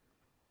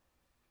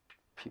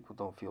people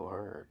don't feel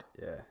heard.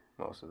 Yeah.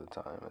 Most of the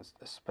time,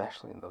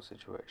 especially in those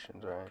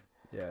situations, right?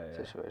 Yeah.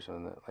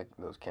 Situations that like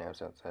those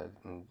camps outside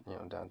and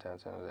downtown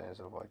San Jose and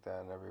stuff like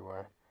that and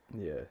everywhere.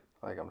 Yeah.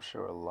 Like I'm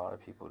sure a lot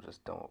of people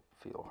just don't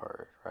feel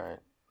heard, right?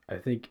 I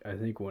think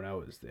when I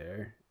was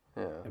there,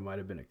 it might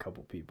have been a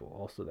couple people,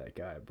 also that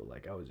guy, but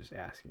like I was just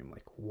asking him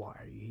like, why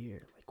are you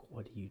here? Like,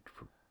 what are you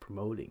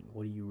promoting?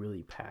 What are you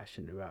really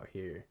passionate about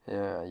here?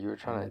 Yeah, you were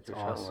trying It's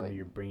awesome.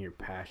 You bring your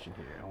passion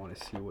here. I want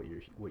to see what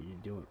you're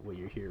doing, what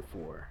you're here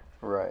for.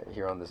 Right,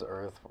 here on this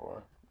earth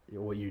for.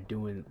 What you're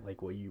doing,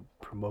 like what you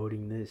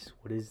promoting this.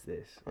 What is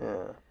this?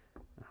 Yeah.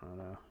 I don't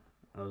know.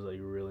 I was like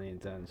really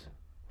intense.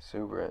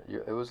 Super.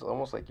 It was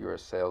almost like you were a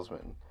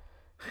salesman.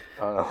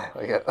 I don't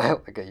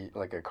know,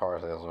 like a car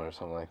salesman or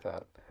something like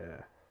that.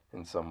 Yeah.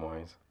 In some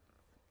ways.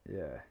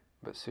 Yeah.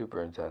 But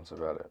super intense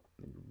about it.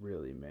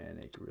 Really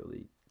manic,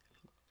 really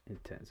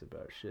intense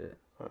about shit.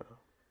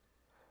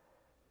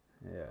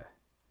 Yeah.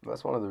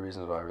 That's one of the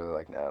reasons why I really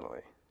like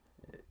Natalie.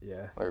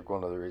 Yeah. Like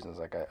one of the reasons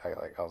I kind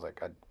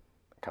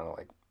of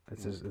like.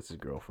 That's his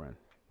girlfriend.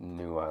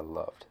 Knew I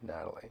loved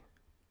Natalie.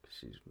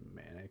 She's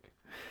manic.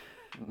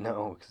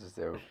 No, because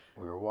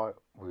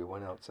we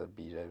went out to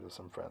BJ's with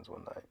some friends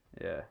one night.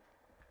 Yeah.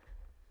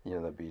 You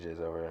know that BJ's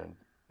over in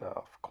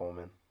off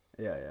Coleman.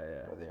 Yeah.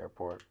 At the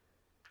airport.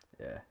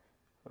 Yeah.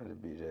 Went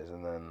to BJ's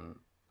and then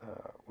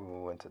we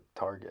went to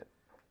Target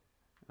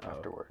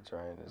afterwards,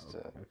 right? Just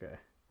to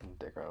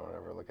dick around,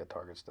 whatever, look at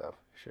Target stuff.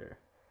 Sure.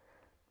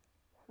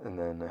 And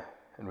then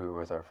we were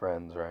with our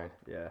friends, right?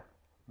 Yeah.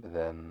 But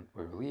then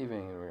we were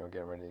leaving and we were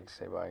getting ready to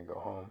say bye and go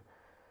home.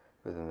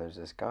 But then there's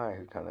this guy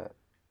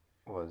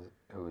who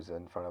was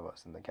in front of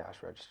us in the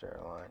cash register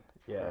line.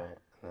 Yeah. Right?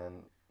 And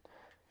then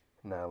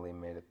Natalie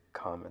made a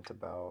comment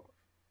about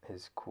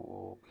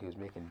he was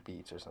making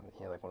beats or something.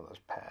 He had like one of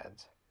those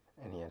pads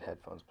and he had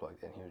headphones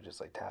plugged in. He was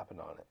just like tapping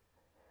on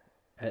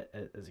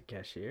it. As a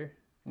cashier?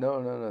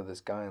 No.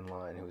 This guy in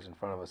line who was in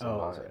front of us in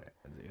line. Sorry.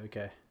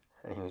 Okay.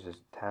 And he was just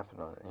tapping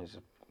on it.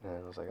 And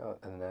I was like, oh,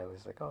 and then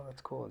Natalie's like, oh,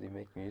 that's cool. Do you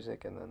make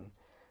music? And then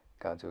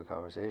got into a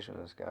conversation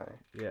with this guy.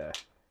 Yeah.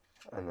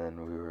 And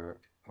then we were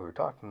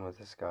talking with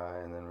this guy,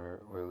 and then we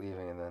were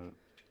leaving, and then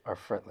our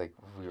friend, like,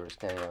 we were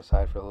standing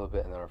outside for a little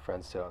bit, and then our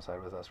friends stayed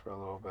outside with us for a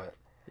little bit.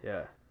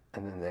 Yeah.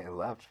 And then they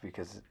left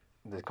because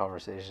the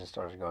conversation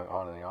started going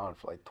on and on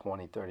for like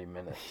 20, 30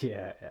 minutes.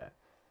 Yeah.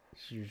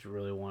 She just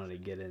really wanted to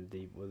get in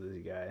deep with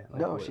this guy. Like,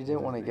 no, she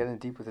didn't want to get in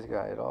deep with this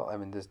guy at all. I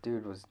mean, this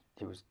dude was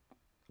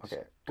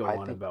okay. Go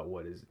on about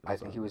what is. I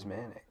think he was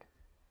manic.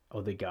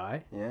 Oh, the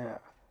guy? Yeah.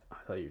 I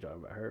thought you were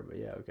talking about her, but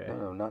yeah, okay.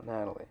 No, not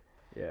Natalie.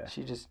 Yeah.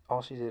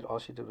 All she did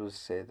was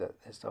say that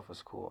his stuff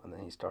was cool, and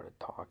then he started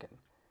talking.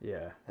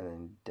 Yeah. And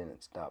then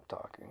didn't stop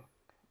talking.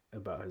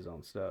 About his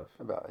own stuff.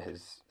 About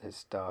his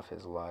stuff,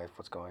 his life,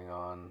 what's going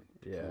on.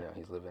 Yeah.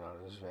 He's living out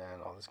of his van,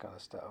 all this kind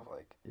of stuff.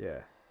 Like.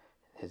 Yeah.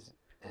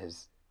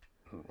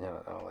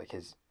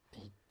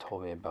 He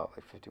told me about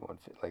like 51,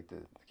 like the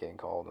getting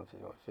called on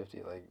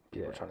 5150, like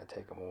people trying to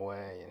take him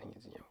away, and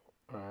he's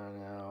around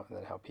now, and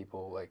then how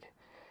people like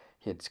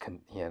he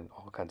had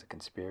all kinds of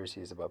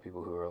conspiracies about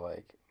people who were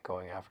like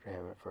going after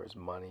him for his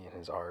money and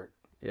his art.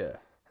 Yeah.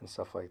 and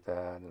stuff like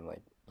that, and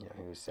like he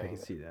was I saying can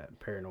that see that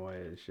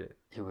paranoia and shit.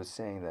 he was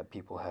saying that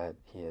he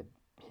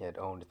had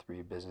owned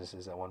 3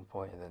 businesses at one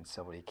point, and then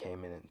somebody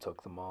came in and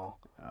took them all.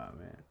 Oh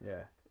man,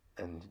 yeah,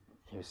 And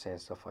he was saying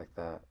stuff like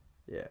that,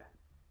 yeah,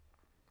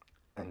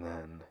 and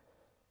then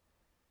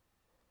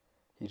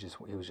he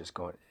was just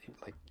going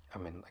like I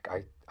mean like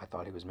I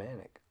thought he was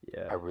manic.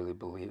 yeah, I really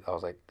believed. I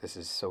was like, this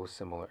is so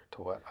similar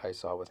to what I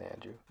saw with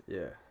Andrew.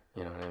 yeah,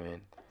 You know what I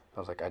mean? I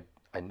was like,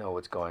 I know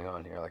what's going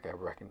on here. Like I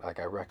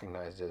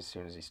recognized it as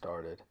soon as he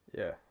started.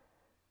 yeah.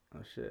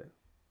 Oh shit.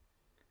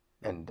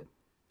 And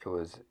it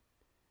was,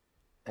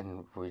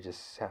 and we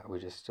just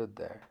stood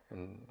there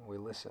and we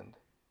listened.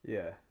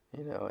 Yeah.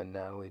 And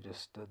Natalie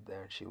just stood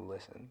there and she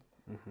listened.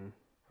 Mhm.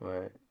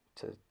 Right,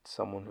 to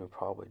someone who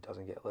probably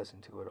doesn't get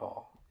listened to at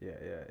all. Yeah,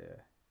 yeah,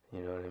 yeah.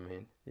 You know what I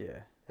mean?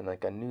 Yeah. And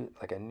like I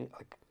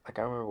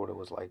remember what it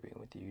was like being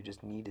with you. You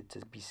just needed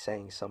to be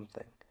saying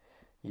something.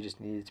 You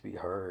just needed to be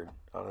heard.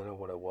 I don't know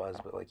what it was,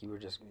 but like you were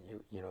just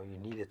you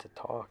needed to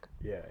talk.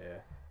 Yeah,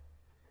 yeah.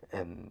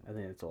 And I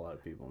think it's a lot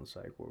of people in the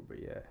psych ward, but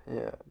yeah.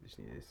 Yeah. You just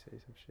need to say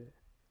some shit.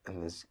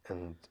 And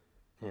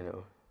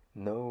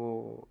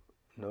no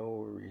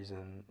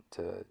reason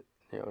to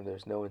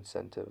there's no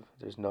incentive.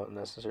 There's not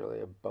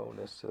necessarily a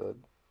bonus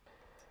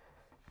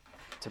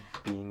to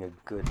being a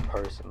good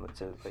person,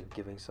 to like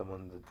giving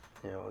someone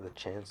the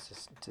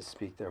chance to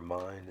speak their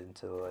mind and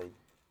to like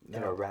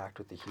interact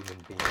with the human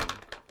being.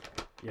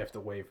 You have to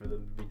wait for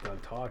them to be done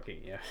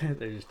talking. Yeah,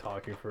 they're just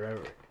talking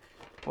forever.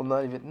 Well,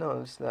 not even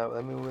it's not.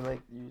 I mean, we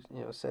like you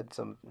said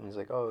something. It's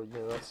like, oh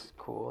yeah, that's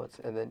cool.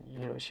 And then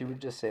she would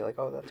just say like,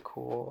 oh that's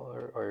cool,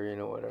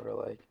 or whatever,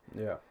 like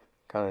Yeah.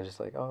 kind of just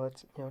like, oh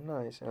that's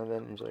nice, and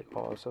then it's like,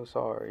 oh I'm so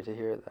sorry to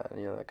hear that,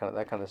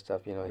 that kind of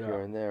stuff, Yeah.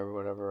 here and there or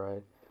whatever,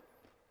 right?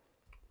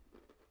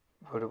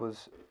 But it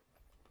was,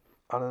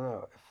 I don't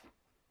know.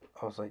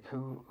 I was like,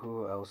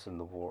 who else in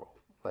the world?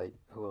 Like,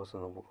 who else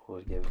in the world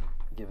would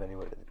give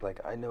anybody? Like,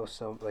 I know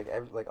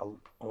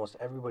almost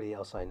everybody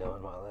else I know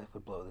in my life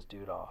would blow this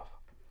dude off.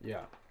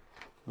 Yeah.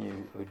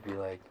 You would be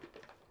like,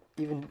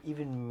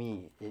 even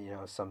me,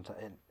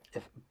 sometimes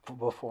if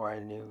before I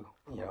knew,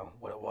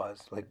 what it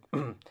was, like,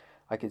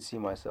 I could see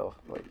myself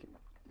like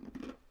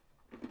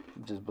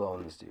just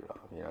blowing this dude off.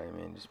 You know what I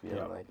mean? Just being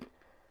like,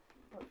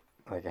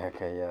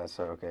 okay, yeah,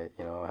 so okay,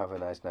 have a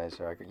nice night,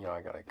 sir. I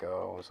gotta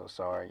go. I'm so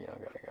sorry, gotta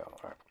go.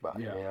 All right, bye.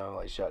 Yeah.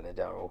 Like shutting it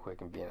down real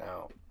quick and being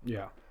out.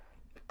 Yeah.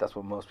 That's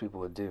what most people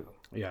would do.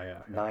 Yeah,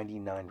 yeah.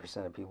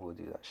 99% of people would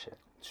do that shit.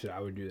 Shit, I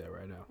would do that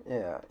right now.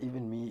 Yeah,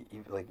 even me,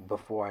 like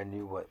before I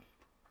knew what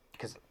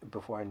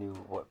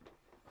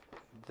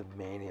the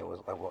mania was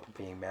like, what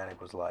being manic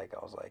was like, I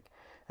was like,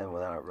 and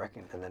when I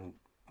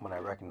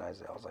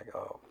recognized it, I was like,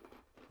 oh,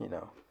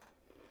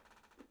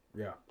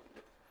 Yeah.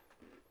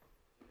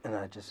 And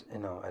I just,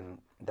 and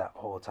that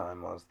whole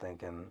time I was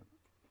thinking,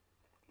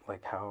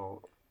 like,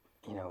 how,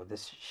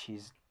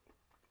 she's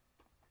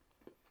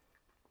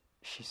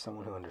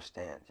someone who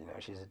understands,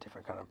 she's a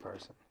different kind of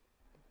person.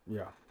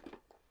 Yeah.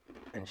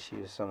 And she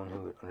is someone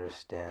who would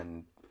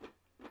understand,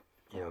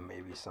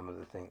 maybe some of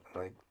the things,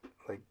 like,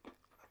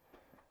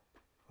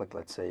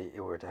 let's say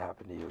it were to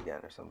happen to you again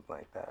or something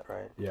like that,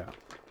 right? Yeah.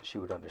 She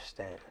would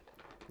understand.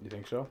 You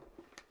think so?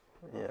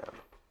 Yeah.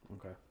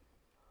 Okay.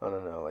 I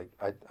don't know, like,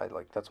 I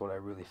like, that's what I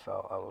really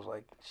felt. I was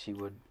like, she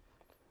would,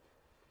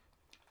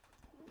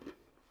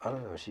 I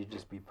don't know, she'd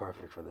just be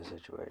perfect for the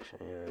situation,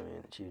 you know what I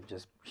mean? She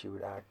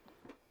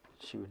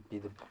would be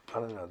the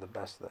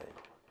best thing.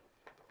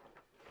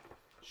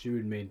 She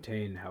would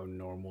maintain how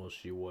normal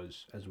she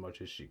was as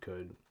much as she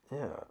could.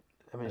 Yeah.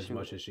 I mean, as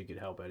much as she could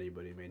help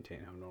anybody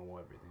maintain how normal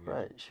everything is.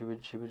 Right. She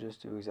would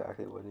just do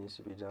exactly what needs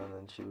to be done,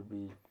 and she would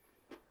be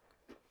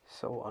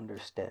so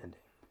understanding.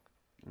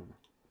 Mm.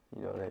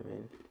 You know what I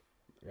mean?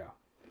 Yeah.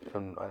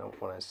 And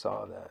when I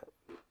saw that,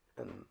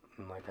 and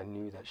like I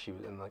knew that she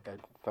was, and like I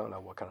found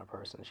out what kind of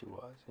person she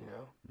was,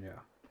 Yeah.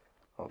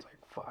 I was like,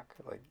 fuck,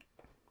 like,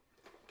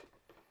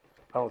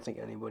 I don't think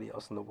anybody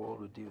else in the world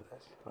would do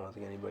this. I don't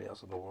think anybody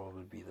else in the world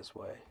would be this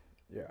way.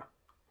 Yeah.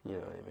 You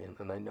know what I mean?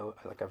 And I know,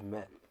 like, I've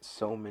met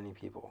so many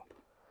people.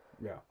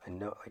 Yeah. I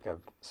know, like,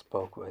 I've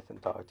spoke with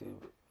and talked to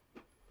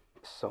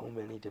so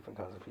many different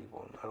kinds of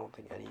people, and I don't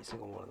think any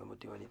single one of them would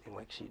do anything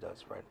like she's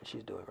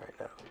doing right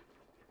now.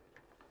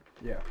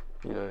 Yeah.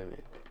 You know what I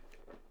mean?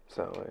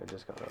 So I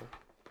just gotta.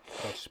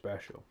 That's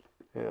special.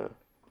 Yeah.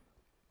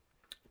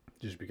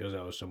 Just because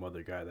I was some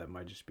other guy, that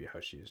might just be how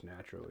she is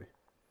naturally.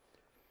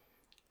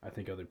 I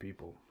think other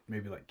people,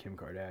 maybe like Kim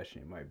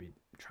Kardashian, might be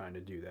trying to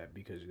do that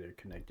because they're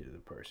connected to the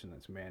person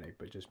that's manic,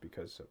 but just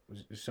because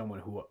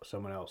someone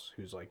else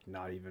who's like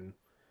not even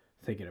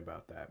thinking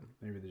about that.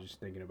 Maybe they're just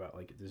thinking about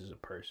like this is a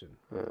person.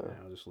 Yeah. And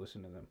I'll just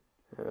listen to them.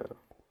 Yeah.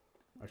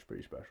 That's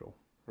pretty special.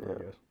 Yeah.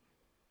 I guess.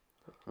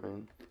 I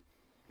mean,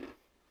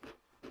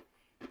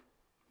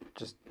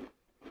 just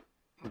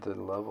the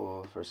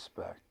level of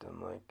respect and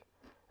like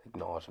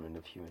acknowledgement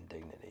of human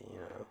dignity,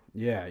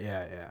 Yeah,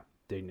 yeah, yeah.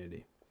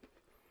 Dignity.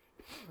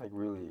 Like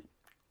really,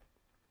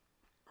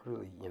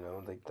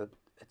 like that.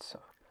 It's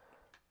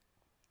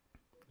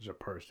as a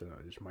person,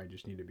 I might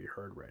just need to be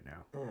heard right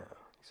now. Yeah,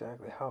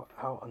 exactly.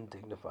 How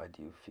undignified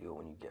do you feel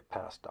when you get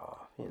passed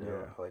off? You know,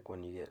 Yeah. like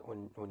when you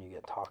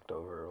get talked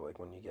over, like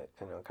when you get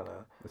kind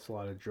of. It's a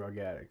lot of drug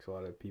addicts, a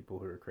lot of people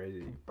who are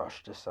crazy.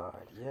 Brushed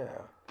aside.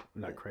 Yeah.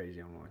 I'm not crazy.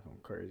 I'm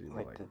crazy.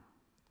 Like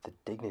the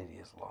dignity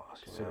is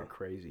lost. Considered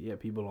crazy. Yeah,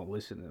 people don't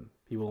listen to them.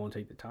 People don't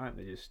take the time.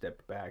 They just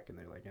step back and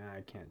they're like,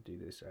 I can't do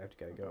this. I have to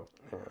gotta go.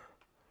 Yeah.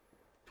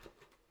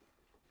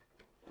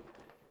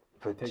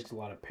 But it takes a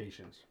lot of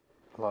patience.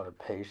 A lot of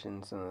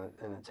patience, and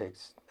it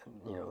takes,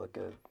 you know, like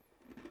an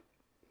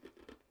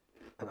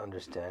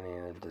understanding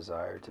and a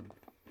desire to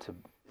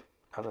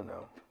I don't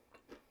know,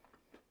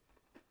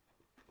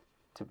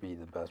 to be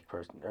the best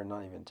person, or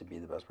not even to be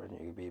the best person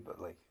you could be,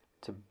 but like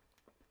to,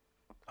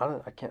 I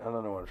don't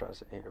know what I'm trying to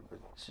say here, but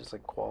it's just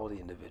like quality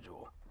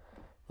individual.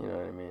 You know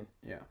what I mean?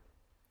 Yeah.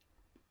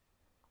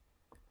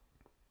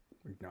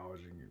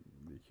 Acknowledging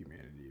the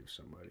humanity of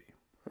somebody.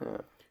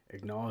 Yeah.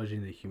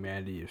 Acknowledging the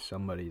humanity of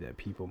somebody that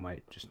people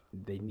might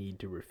they need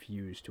to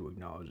refuse to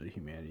acknowledge the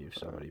humanity of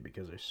somebody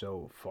because they're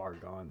so far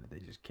gone that they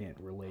just can't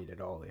relate at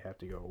all. They have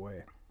to go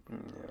away.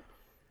 Yeah.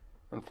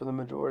 And for the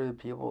majority of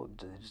people,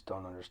 they just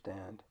don't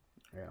understand.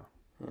 Yeah.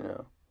 You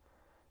know?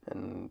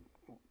 And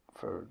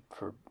for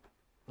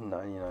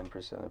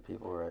 99% of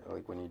people, right?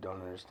 Like when you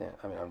don't understand,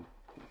 I mean,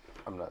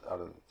 I'm not out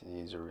of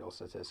these are real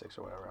statistics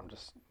or whatever. I'm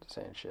just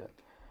saying shit.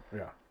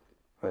 Yeah.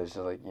 But it's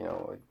just like, you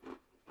know, like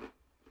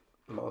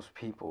most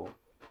people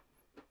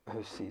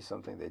who see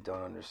something they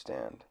don't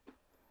understand,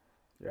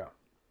 yeah,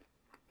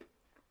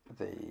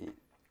 they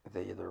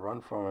either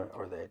run from it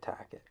or they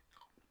attack it.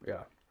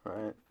 Yeah.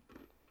 Right?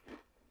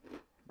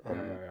 And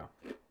yeah.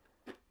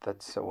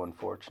 That's so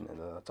unfortunate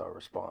that that's our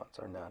response,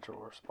 our natural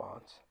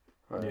response.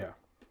 Right? Yeah.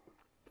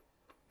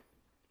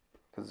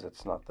 Because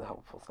it's not the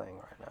helpful thing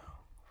right now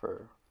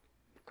for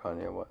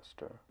Kanye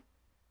West or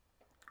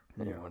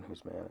anyone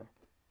who's manic.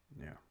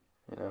 Yeah.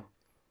 You know?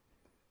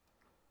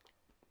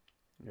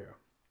 Yeah.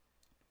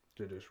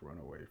 To just run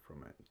away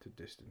from it, to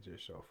distance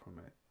yourself from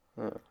it.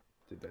 Yeah.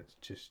 That's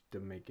just to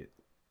make it,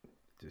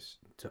 just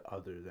to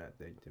other that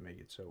thing, to make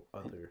it so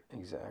other.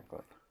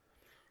 Exactly.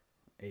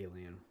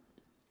 Alien.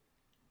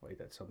 Like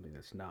that's something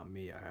that's not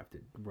me. I have to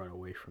run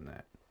away from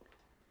that.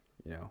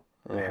 You know?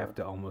 Yeah.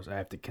 I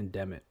have to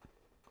condemn it.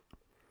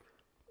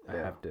 I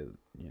have to,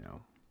 you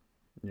know,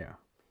 yeah.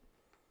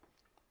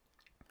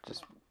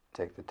 Just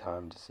take the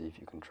time to see if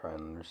you can try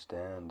and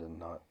understand and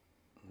not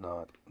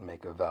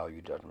make a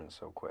value judgment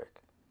so quick.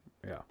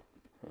 Yeah.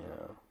 You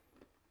know.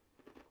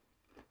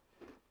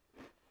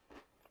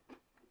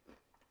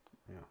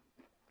 Yeah.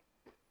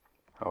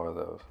 How are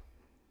those?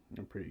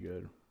 They're pretty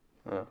good.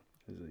 Yeah.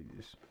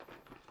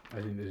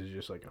 I think this is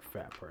just like a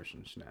fat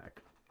person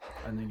snack.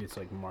 I think it's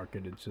like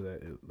marketed so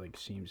that it like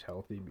seems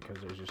healthy because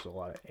there's just a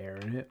lot of air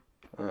in it.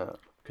 Yeah.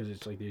 Because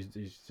it's like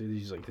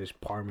these like this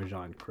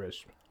Parmesan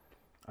crisp.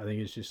 I think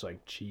it's just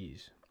like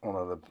cheese. One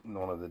of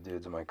the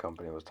dudes in my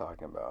company was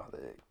talking about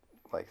they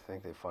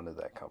think they funded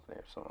that company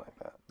or something like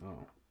that.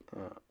 Oh.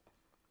 Yeah.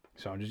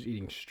 So I'm just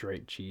eating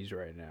straight cheese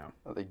right now.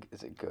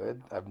 Is it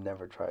good? I've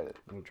never tried it.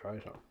 We'll try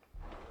some.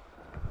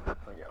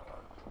 I got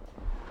one.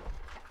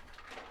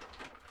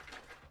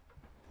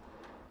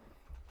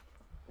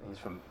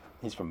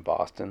 He's from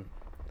Boston.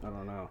 I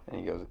don't know. And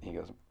he goes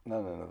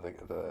no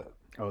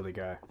the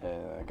guy.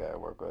 Yeah, the guy I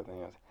work with, and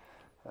he goes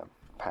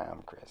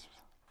Pam crisps.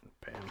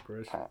 Pam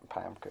crisps.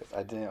 Pam crisps.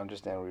 I didn't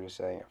understand what he was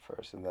saying at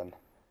first, and then.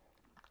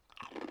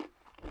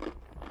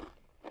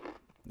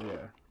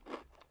 Yeah.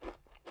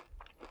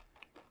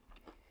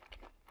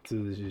 So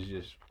this is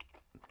just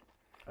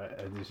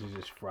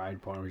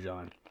fried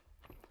Parmesan.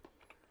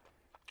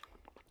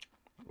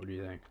 What do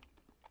you think?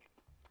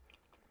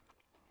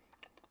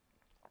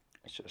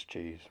 It's just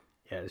cheese.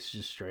 Yeah, it's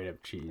just straight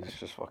up cheese. It's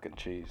just fucking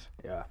cheese.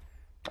 Yeah.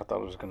 I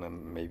thought it was gonna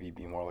maybe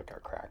be more like a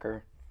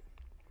cracker.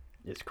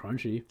 It's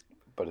crunchy.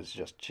 But it's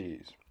just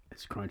cheese.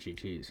 It's crunchy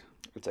cheese.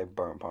 It's like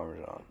burnt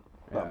Parmesan.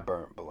 Yeah. Not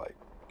burnt, but like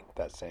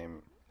that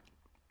same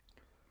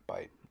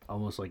bite.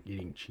 Almost like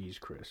eating cheese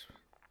crisps.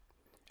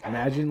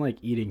 Imagine like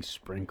eating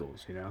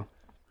sprinkles, you know?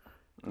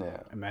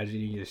 Yeah. Imagine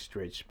eating just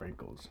straight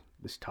sprinkles.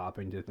 This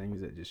topping to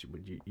things that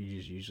you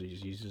just usually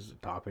just use as a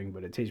topping,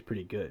 but it tastes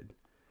pretty good.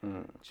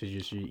 So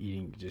you're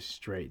eating just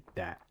straight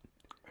that.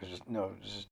 It's just